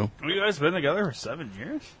 No clue. Have you guys been together for 7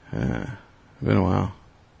 years? Been a while.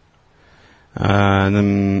 And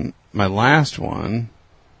then my last one,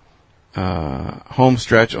 home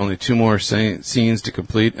stretch, only 2 more scenes to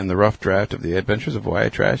complete, and the rough draft of The Adventures of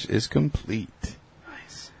Wyatt Trash is complete.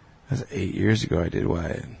 Nice. That's 8 years ago I did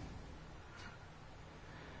Wyatt.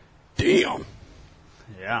 Damn.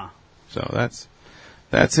 Yeah. So that's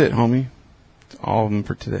it, homie. That's all of them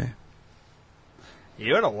for today.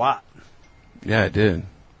 You had a lot. Yeah, I did.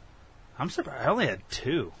 I'm surprised. I only had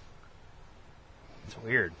 2. It's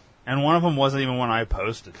weird. And one of them wasn't even one I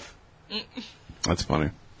posted. That's funny.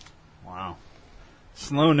 Wow.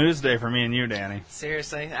 Slow news day for me and you, Danny.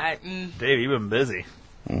 Seriously, Dave, you've been busy.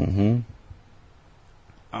 Mm-hmm.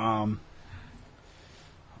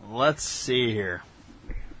 Let's see here.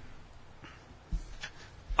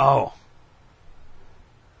 Oh.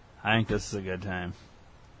 I think this is a good time.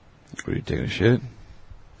 Are you taking a shit?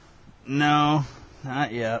 No,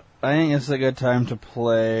 not yet. I think it's a good time to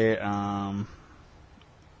play a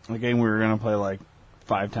game we were going to play like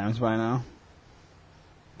 5 times by now,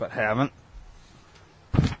 but haven't.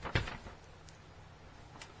 Where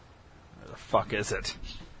the fuck is it?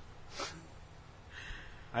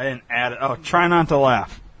 I didn't add it. Oh, try not to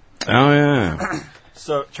laugh. Oh, yeah.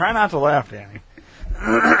 So, try not to laugh, Danny.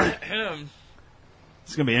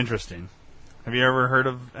 It's going to be interesting. Have you ever heard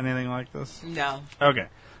of anything like this? no. Okay.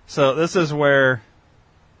 So this is where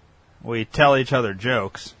we tell each other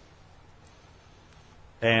jokes.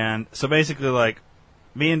 And so basically, like,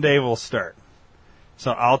 me and Dave will start.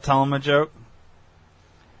 So I'll tell him a joke.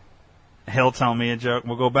 He'll tell me a joke.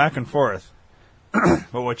 We'll go back and forth.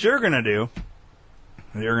 But what you're going to do,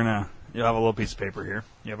 you'll have a little piece of paper here.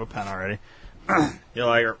 You have a pen already. You'll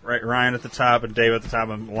like write Ryan at the top and Dave at the top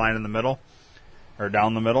and line in the middle. Or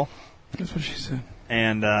down the middle. That's what she said.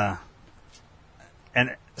 And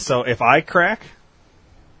so if I crack,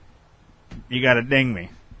 you got to ding me.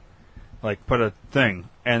 Like, put a thing.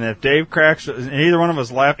 And if Dave cracks, and either one of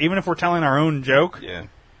us laugh, even if we're telling our own joke, Yeah.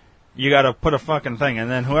 you got to put a fucking thing. And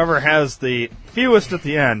then whoever has the fewest at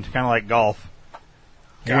the end, kind of like golf,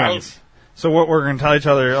 wins. So what we're going to tell each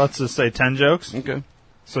other, let's just say 10 jokes. Okay.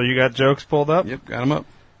 So you got jokes pulled up? Yep, got him up.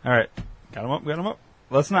 All right. Got them up.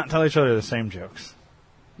 Let's not tell each other the same jokes.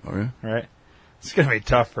 Okay. All right? It's going to be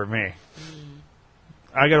tough for me.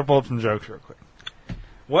 I got to pull up some jokes real quick.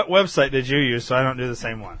 What website did you use so I don't do the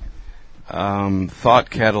same one?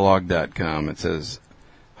 Thoughtcatalog.com. It says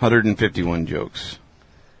 151 jokes.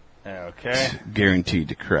 Okay. Guaranteed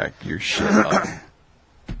to crack your shit up.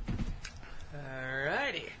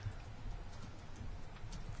 Alrighty.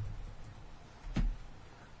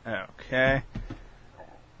 Okay.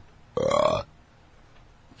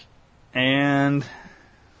 And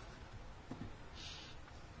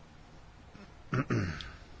all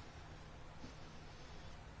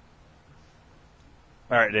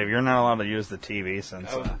right, Dave, you're not allowed to use the TV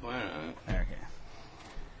since. Okay.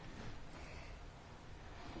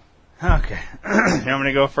 Okay. You want me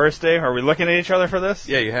to go first, Dave? Are we looking at each other for this?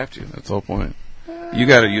 Yeah, you have to. That's the whole point. You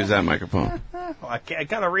got to use that microphone. Well, I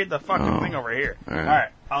got to read the fucking thing over here. All right. All right.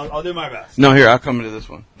 I'll do my best. No, here, I'll come into this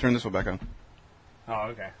one. Turn this one back on. Oh,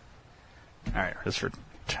 okay. All right, just for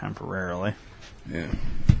temporarily. Yeah.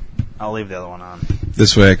 I'll leave the other one on.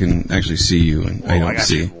 This way I can actually see you and I I don't got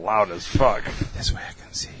see. you loud as fuck. This way I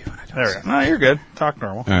can see you and I don't There see. we go. No, you're good. Talk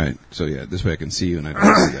normal. All right. So, yeah, this way I can see you and I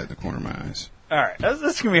don't see that in the corner of my eyes. All right. This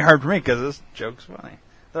is going to be hard for me because this joke's funny.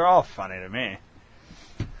 They're all funny to me.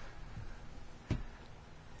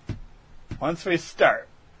 Once we start,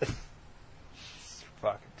 it's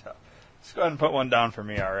fucking tough. Let's go ahead and put one down for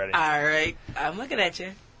me already. Alright. I'm looking at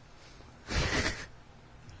you.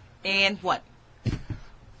 And what?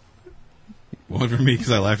 One for me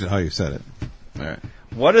because I laughed at how you said it. All right.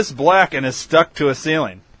 What is black and is stuck to a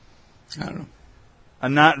ceiling? I don't know. A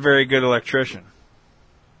not very good electrician.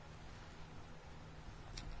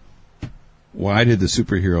 Why did the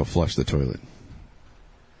superhero flush the toilet?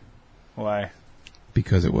 Why?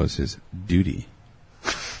 Because it was his duty.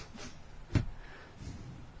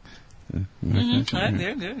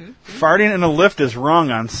 Farting in a lift is wrong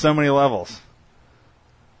on so many levels.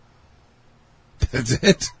 That's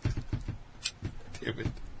it. Damn it.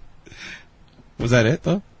 Was that it,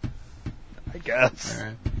 though? I guess. All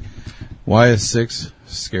right. Why is 6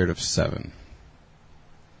 scared of 7?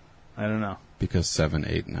 I don't know. Because 7,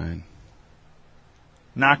 8, 9.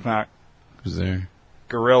 Knock, knock. Who's there?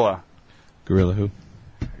 Gorilla. Gorilla who?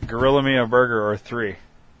 Gorilla me a burger or 3.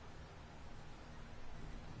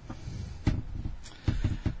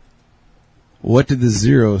 What did the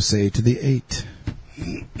 0 say to the 8?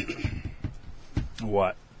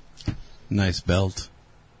 What? Nice belt.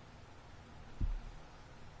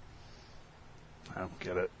 I don't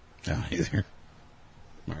get it. I don't either.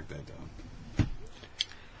 Mark that down.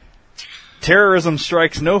 Terrorism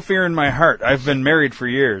strikes no fear in my heart. I've been married for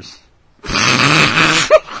years.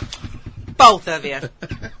 Both of you.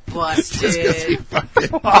 Busted.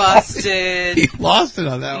 Busted. He lost it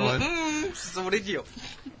on that one. So did you.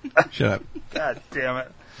 Shut up. God damn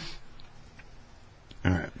it.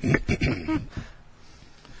 All right.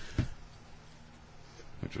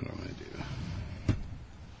 Which one do I want to do?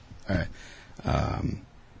 All right.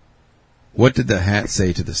 What did the hat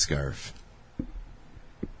say to the scarf?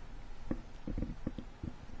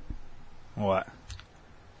 What?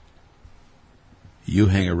 You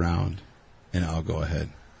hang around, and I'll go ahead.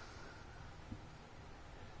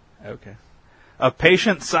 Okay. A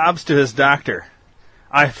patient sobs to his doctor.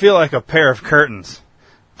 I feel like a pair of curtains.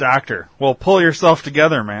 Doctor, well, pull yourself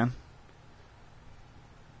together, man.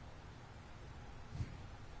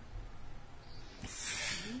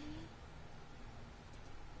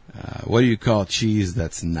 What do you call cheese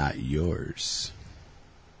that's not yours?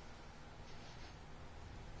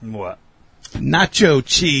 What? Nacho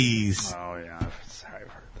cheese. Oh, yeah, I've heard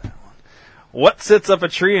that one. What sits up a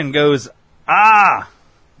tree and goes, ah?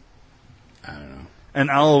 I don't know. An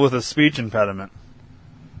owl with a speech impediment.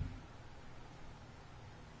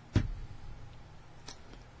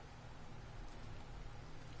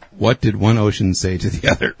 What did one ocean say to the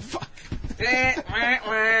other? Fuck.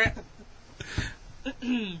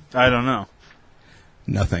 I don't know.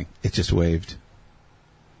 Nothing. It just waved.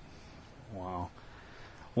 Wow.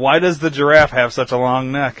 Why does the giraffe have such a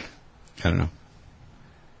long neck? I don't know.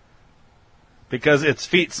 Because its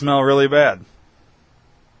feet smell really bad.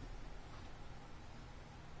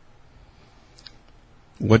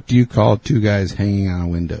 What do you call two guys hanging on a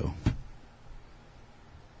window?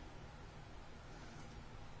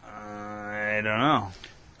 I don't know.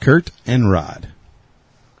 Kurt and Rod.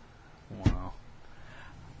 Wow.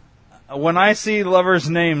 When I see lovers'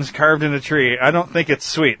 names carved in a tree, I don't think it's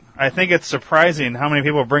sweet. I think it's surprising how many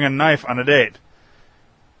people bring a knife on a date.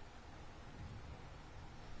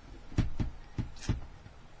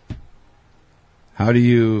 How do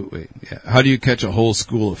you catch a whole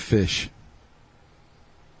school of fish?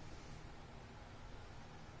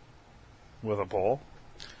 With a pole?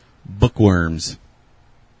 Bookworms.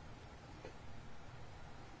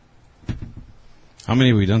 How many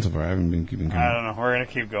have we done so far? I haven't been keeping count. I don't know. We're going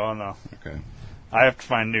to keep going, though. Okay. I have to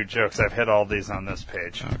find new jokes. I've hit all these on this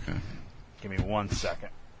page. Okay. Give me 1 second.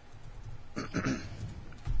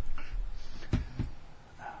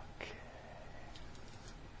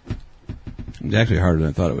 It's actually harder than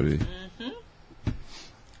I thought it would be.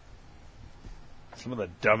 Some of the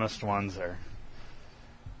dumbest ones are.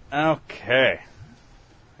 Okay.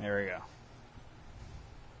 Here we go.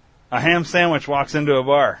 A ham sandwich walks into a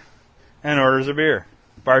bar and orders a beer.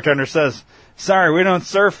 Bartender says, "Sorry, we don't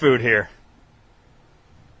serve food here."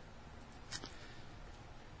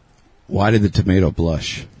 Why did the tomato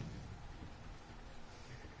blush?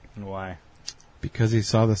 Why? Because he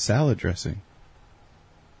saw the salad dressing.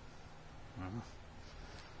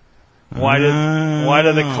 Why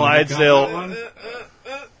did the Clydesdale...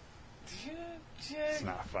 It's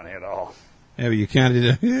not funny at all. Yeah, but you counted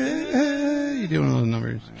it. You do one of those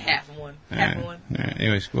numbers. Half of one. Half of one. All right.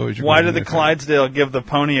 Anyways, what was your Why question did the there? Clydesdale give the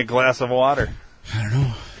pony a glass of water? I don't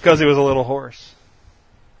know. Because he was a little horse.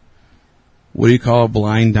 What do you call a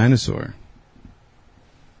blind dinosaur?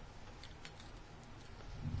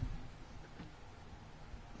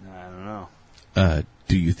 I don't know.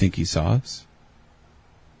 Do you think he saw us?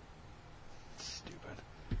 Stupid.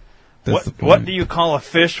 That's the point. What do you call a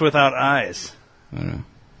fish without eyes? I don't know.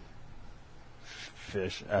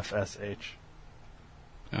 Fish. F-S-H.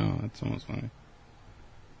 Oh, that's almost funny.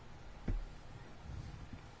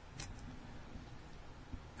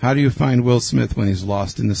 How do you find Will Smith when he's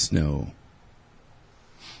lost in the snow?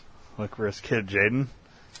 Look for his kid, Jaden.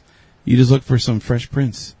 You just look for some Fresh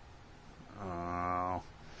Prince. Oh.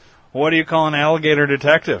 What do you call an alligator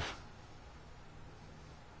detective?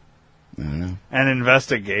 I don't know. An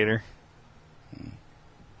investigator.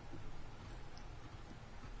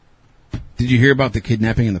 Did you hear about the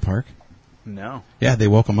kidnapping in the park? No. Yeah, they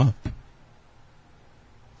woke him up.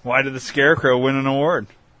 Why did the Scarecrow win an award?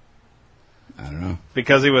 I don't know.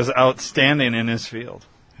 Because he was outstanding in his field.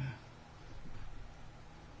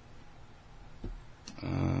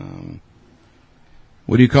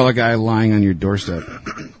 What do you call a guy lying on your doorstep?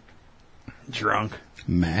 Drunk.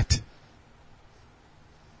 Matt.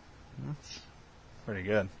 That's pretty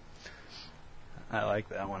good. I like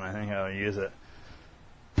that one. I think I'll use it.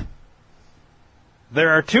 There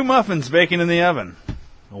are 2 muffins baking in the oven.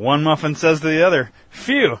 One muffin says to the other,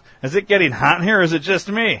 "Phew, is it getting hot in here or is it just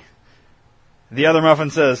me?" The other muffin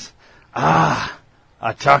says, "Ah,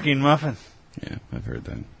 a talking muffin." Yeah, I've heard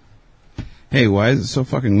that. Hey, why is it so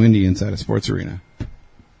fucking windy inside a sports arena?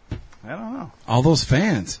 I don't know. All those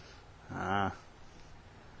fans.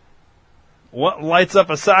 What lights up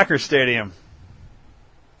a soccer stadium?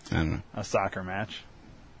 I don't know. A soccer match.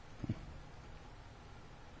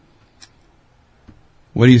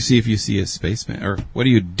 What do you see if you see a spaceman? Or what do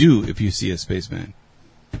you do if you see a spaceman?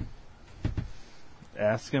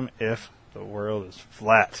 Ask him if the world is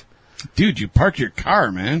flat. Dude, you parked your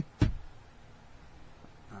car, man.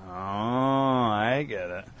 Oh, I get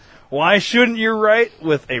it. Why shouldn't you write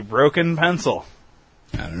with a broken pencil?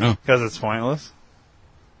 I don't know. Because it's pointless.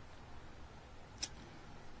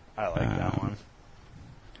 I like that one.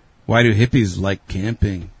 Why do hippies like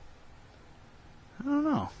camping? I don't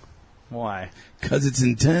know. Why? Because it's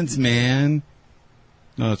intense, man.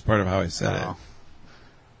 No, that's part of how I said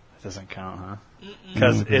It doesn't count, huh? it.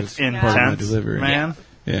 Because No, it's part of my intense, delivery. man.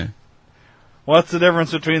 Yeah. What's the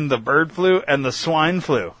difference between the bird flu and the swine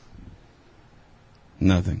flu?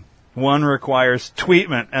 Nothing. One requires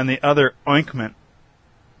tweetment and the other ointment.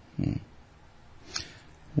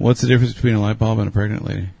 What's the difference between a light bulb and a pregnant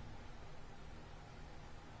lady?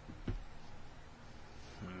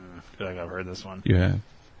 I feel like I've heard this one. You have.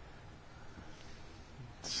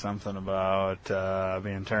 Something about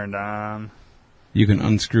being turned on. You can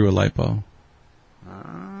unscrew a light bulb.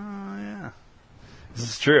 Oh, yeah. This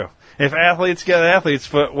is true. If athletes get athlete's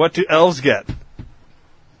foot, what do elves get?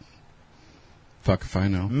 Fuck if I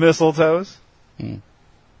know. Mistletoes.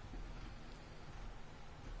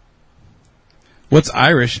 What's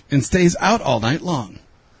Irish and stays out all night long?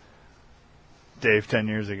 Dave 10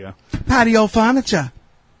 years ago. Patio furniture.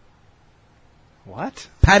 What?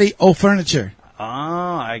 Patio furniture. Oh,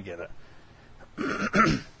 I get it.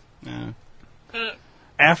 Yeah.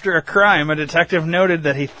 After a crime, a detective noted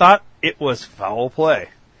that he thought it was foul play.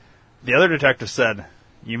 The other detective said,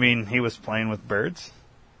 "You mean he was playing with birds?"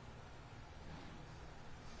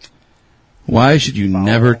 Why should you Foul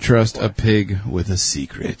never trust play. a pig with a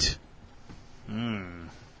secret? I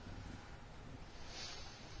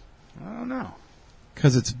don't know.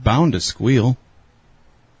 Because it's bound to squeal.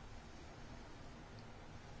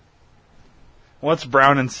 What's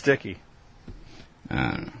brown and sticky? I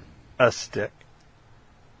don't know. A stick.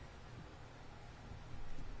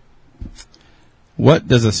 What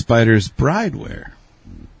does a spider's bride wear?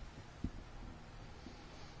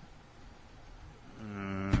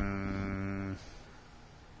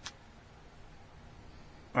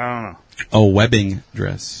 I don't know. A webbing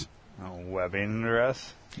dress. A webbing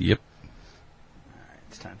dress? Yep. Alright,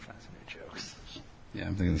 it's time to find some new jokes. Yeah,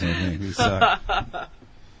 I'm thinking the same thing. These suck.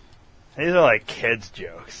 These are like kids'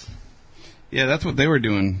 jokes. Yeah, that's what they were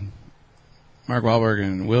doing. Mark Wahlberg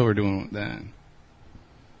and Will were doing that.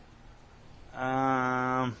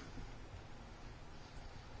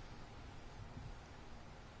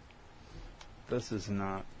 This is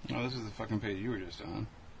not. Oh, this is the fucking page you were just on.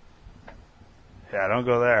 Yeah, don't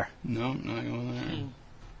go there. No, not going there.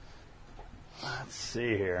 Let's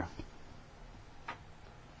see here.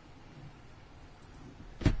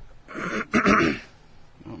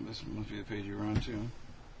 Oh, this must be the page you were on too.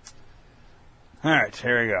 Alright,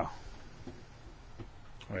 here we go.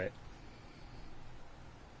 Wait.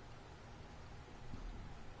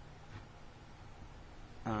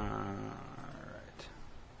 Alright.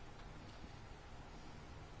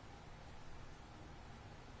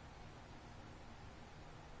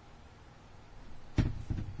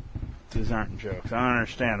 These aren't jokes. I don't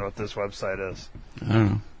understand what this website is. I don't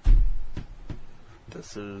know.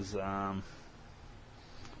 This is,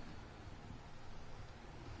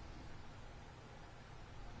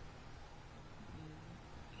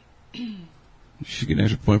 You should get an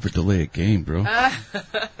extra point for delay a game, bro.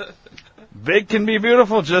 Big can be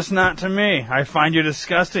beautiful, just not to me. I find you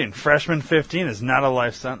disgusting. Freshman 15 is not a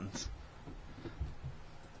life sentence.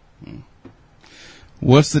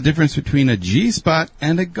 What's the difference between a G-spot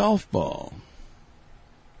and a golf ball?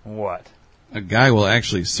 What? A guy will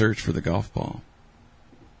actually search for the golf ball.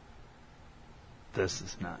 This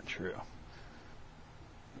is not true.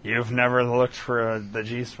 You've never looked for the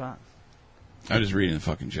G-spot? I'm just reading the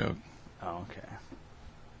fucking joke. Oh, okay.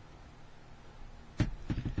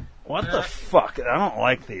 What the fuck? I don't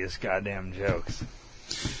like these goddamn jokes.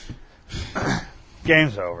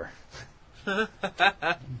 Game's over.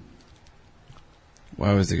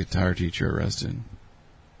 Why was the guitar teacher arrested?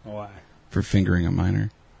 Why? For fingering a minor.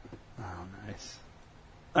 Oh, nice.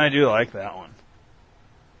 I do like that one.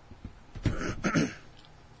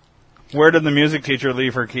 Where did the music teacher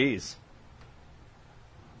leave her keys?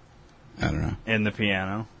 I don't know. In the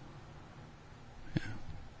piano.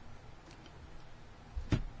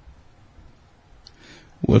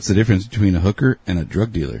 What's the difference between a hooker and a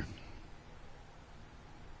drug dealer?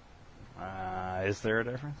 Is there a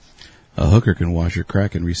difference? A hooker can wash your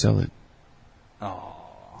crack and resell it.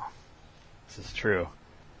 Oh, this is true.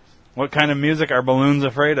 What kind of music are balloons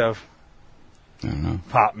afraid of? I don't know.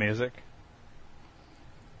 Pop music.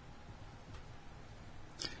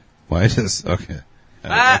 Why does... Okay.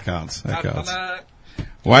 That counts. That counts.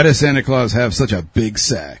 Why does Santa Claus have such a big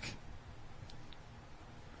sack?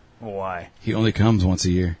 Why? He only comes once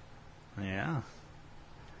a year. Yeah.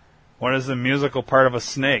 What is the musical part of a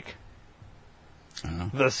snake? I don't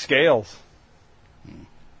know. The scales.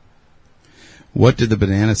 What did the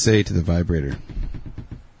banana say to the vibrator?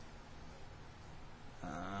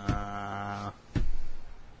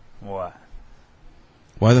 What?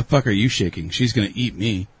 Why the fuck are you shaking? She's gonna eat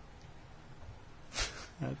me.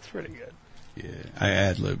 That's pretty good. Yeah, I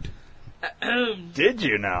ad-libbed. Did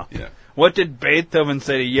you now? Yeah. What did Beethoven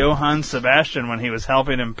say to Johann Sebastian when he was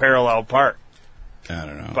helping him parallel park? I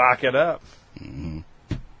don't know. Bach it up. Mm-hmm.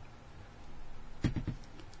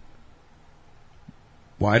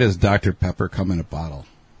 Why does Dr. Pepper come in a bottle?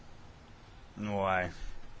 Why?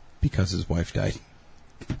 Because his wife died.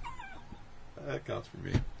 That counts for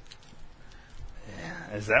me.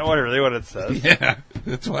 Yeah. Is that really what it says? Yeah.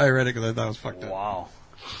 That's why I read it, because I thought it was fucked up. Wow.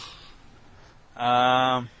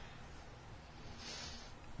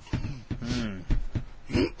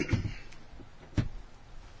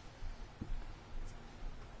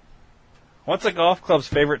 What's a golf club's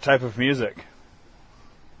favorite type of music?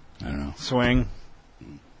 I don't know. Swing.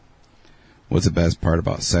 What's the best part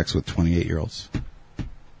about sex with 28-year-olds?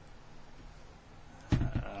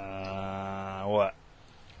 What?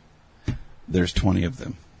 There's 20 of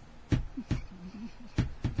them.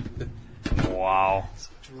 Wow.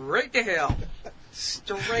 Straight to hell.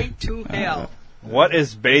 Straight to hell. What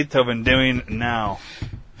is Beethoven doing now?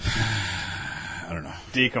 I don't know.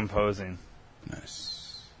 Decomposing.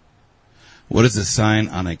 Nice. What does the sign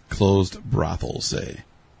on a closed brothel say?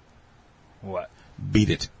 What? Beat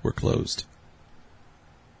it. We're closed.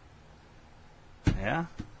 Yeah?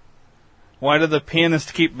 Why did the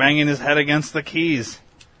pianist keep banging his head against the keys?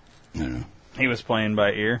 I don't know. He was playing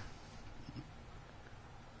by ear.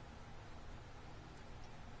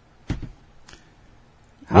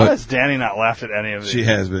 How has Danny not laughed at any of these? She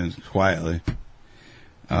has been, quietly.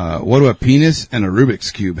 What do a penis and a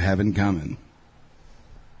Rubik's Cube have in common?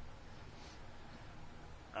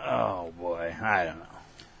 Oh, boy. I don't know.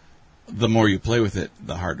 The more you play with it,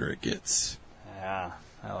 the harder it gets. Yeah,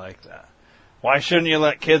 I like that. Why shouldn't you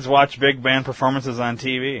let kids watch big band performances on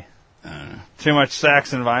TV? I don't know. Too much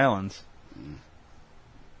sax and violins.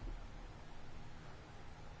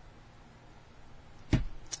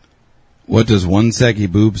 What does one saggy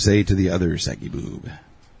boob say to the other saggy boob?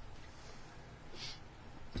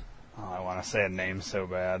 Oh, I want to say a name so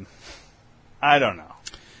bad. I don't know.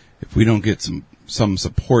 If we don't get some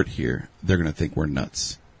support here, they're going to think we're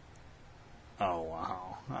nuts. Oh,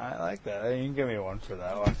 wow. I like that. You can give me one for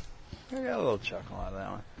that one. I got a little chuckle out of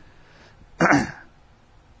that one.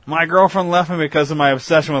 My girlfriend left me because of my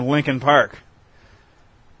obsession with Linkin Park.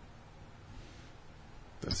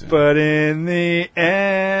 That's it. But in the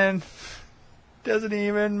end, doesn't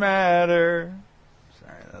even matter.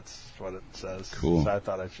 Sorry, that's what it says. Cool. So I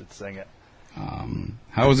thought I should sing it.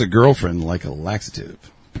 How is a girlfriend like a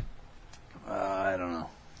laxative? I don't know.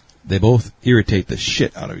 They both irritate the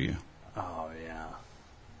shit out of you. Oh, yeah.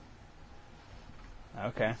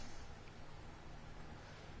 Okay.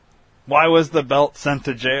 Why was the belt sent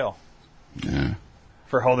to jail? Yeah.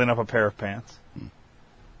 For holding up a pair of pants.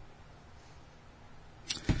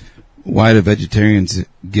 Why do vegetarians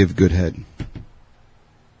give good head?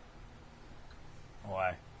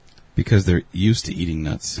 Why? Because they're used to eating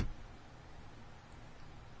nuts.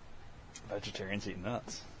 Vegetarians eat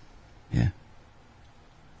nuts. Yeah.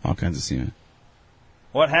 All kinds of semen.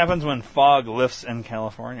 What happens when fog lifts in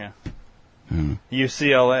California? I don't know.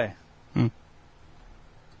 UCLA.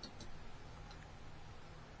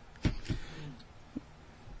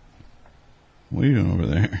 What are you doing over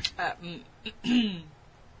there?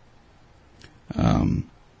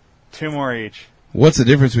 Two more each. What's the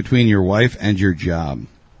difference between your wife and your job?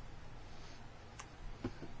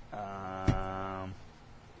 I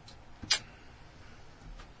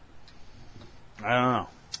don't know.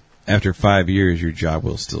 after 5 years, your job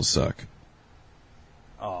will still suck.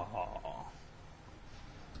 Oh.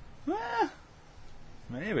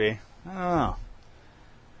 Maybe. I don't know.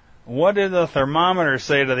 What did the thermometer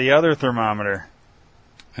say to the other thermometer?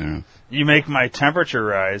 I don't know. You make my temperature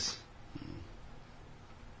rise.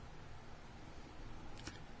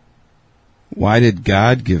 Why did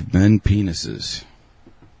God give men penises?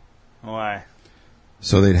 Why?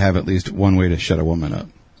 So they'd have at least one way to shut a woman up.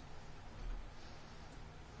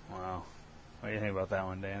 Wow. What do you think about that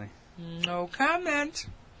one, Danny? No comment.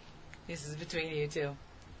 This is between you two.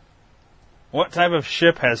 What type of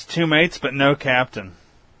ship has 2 mates but no captain?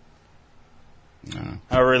 No.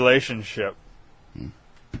 A relationship.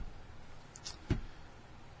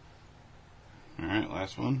 All right,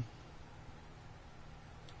 last one.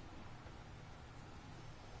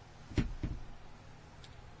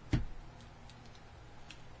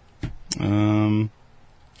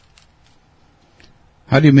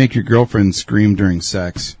 How do you make your girlfriend scream during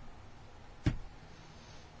sex?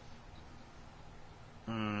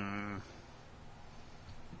 I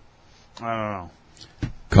don't know.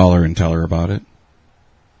 Call her and tell her about it.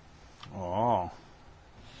 Oh.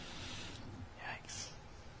 Yikes.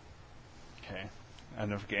 Okay.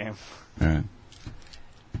 End of game. All right.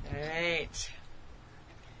 All right.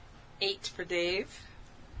 8 for Dave.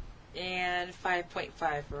 And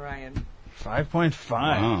 5.5 for Ryan. 5.5.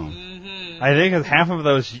 Wow. Mm-hmm. I think half of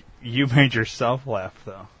those you made yourself laugh,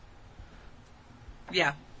 though.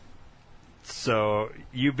 Yeah. So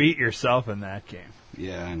you beat yourself in that game.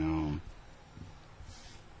 Yeah, I know.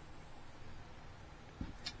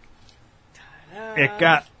 It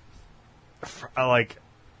got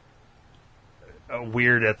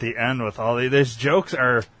weird at the end with all these jokes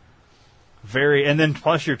are very, and then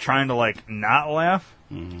plus you're trying to not laugh,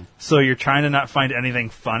 so you're trying to not find anything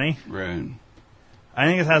funny. Right. I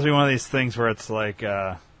think it has to be one of these things where it's like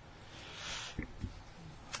I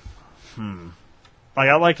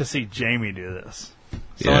like to see Jamie do this.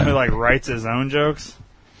 Someone who writes his own jokes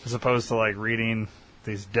as opposed to reading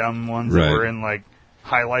these dumb ones that were in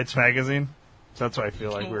Highlights magazine. So that's why I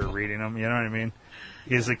feel like we were reading them. You know what I mean?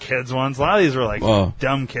 These are kids ones. A lot of these were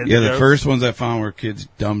dumb kids. Yeah, jokes. the first ones I found were kids'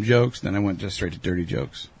 dumb jokes. Then I went just straight to dirty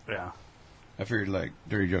jokes. Yeah. I figured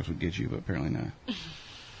dirty jokes would get you, but apparently not.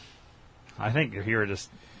 I think if you were just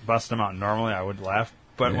busting them out normally, I would laugh.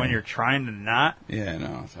 But when you're trying to not. Yeah,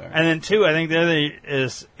 no, it's all right. And then, two, I think the other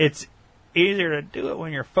is it's easier to do it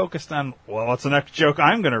when you're focused on, what's the next joke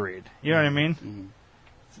I'm going to read? You know what I mean?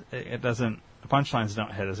 Mm-hmm. It doesn't, the punchlines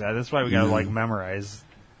don't hit us. That's why we got to, memorize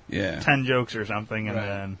 10 jokes or something, and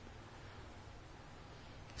then.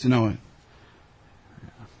 So, no,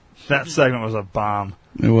 that segment was a bomb.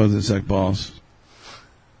 It was. It sucked balls.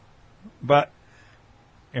 But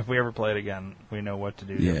if we ever play it again, we know what to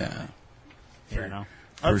do. Yeah. You know?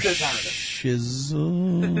 For Let's get time with it.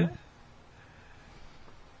 shizzle.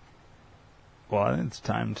 Well, I think it's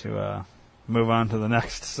time to move on to the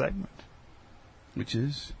next segment. Which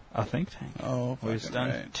is? A think tank. Oh, we've done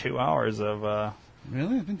right. 2 hours of...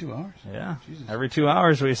 Really? It's been 2 hours? Yeah. Jesus. Every 2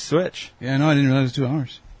 hours we switch. Yeah, no, I didn't realize it was 2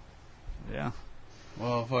 hours. Yeah.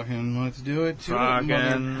 Well, fucking, let's do it. Fucking...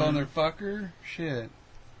 Motherfucker. Shit.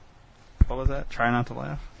 What was that? Try not to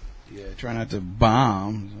laugh? Yeah, try not to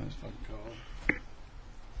bomb. That's what it's fucking called.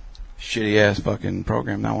 Shitty ass fucking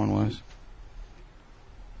program that one was.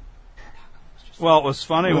 Well, it was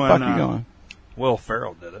funny Where the when fuck you going? Will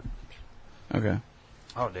Ferrell did it. Okay.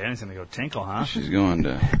 Oh, Danny's gonna go tinkle, huh? She's going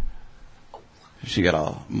to... She got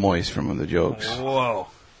all moist from the jokes. Whoa.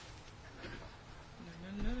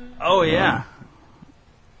 Oh, yeah.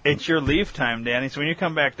 It's your leave time, Danny. So when you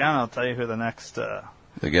come back down, I'll tell you who the next The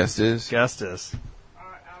guest is? guest is.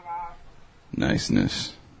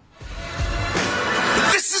 Niceness.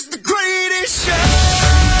 This is the greatest show.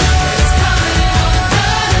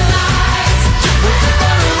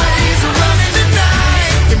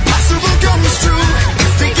 Impossible comes true.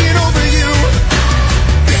 It's taking over you.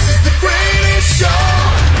 This is the greatest show.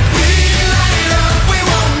 We light it up. We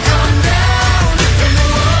won't come down. And the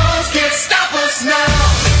walls can't stop us now.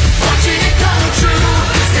 Watching it come true.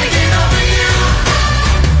 It's taking over you.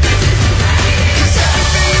 'Cause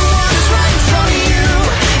everything you want is right in front of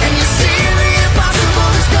you.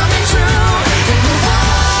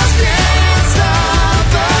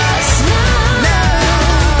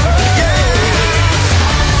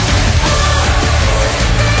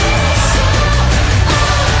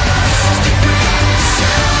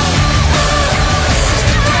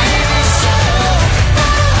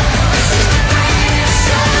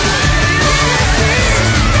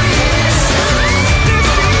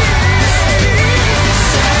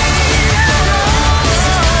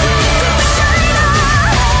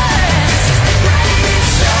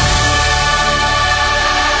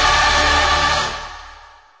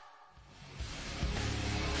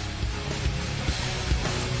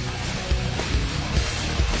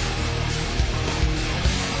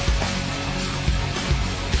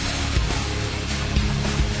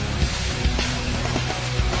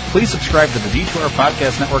 Please subscribe to the D2R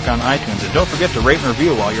Podcast Network on iTunes, and don't forget to rate and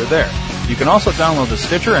review while you're there. You can also download the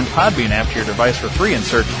Stitcher and Podbean app to your device for free and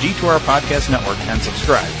search D2R Podcast Network and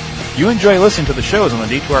subscribe. If you enjoy listening to the shows on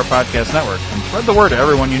the D2R Podcast Network, then spread the word to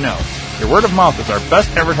everyone you know. Your word of mouth is our best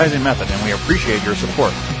advertising method, and we appreciate your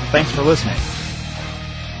support. Thanks for listening.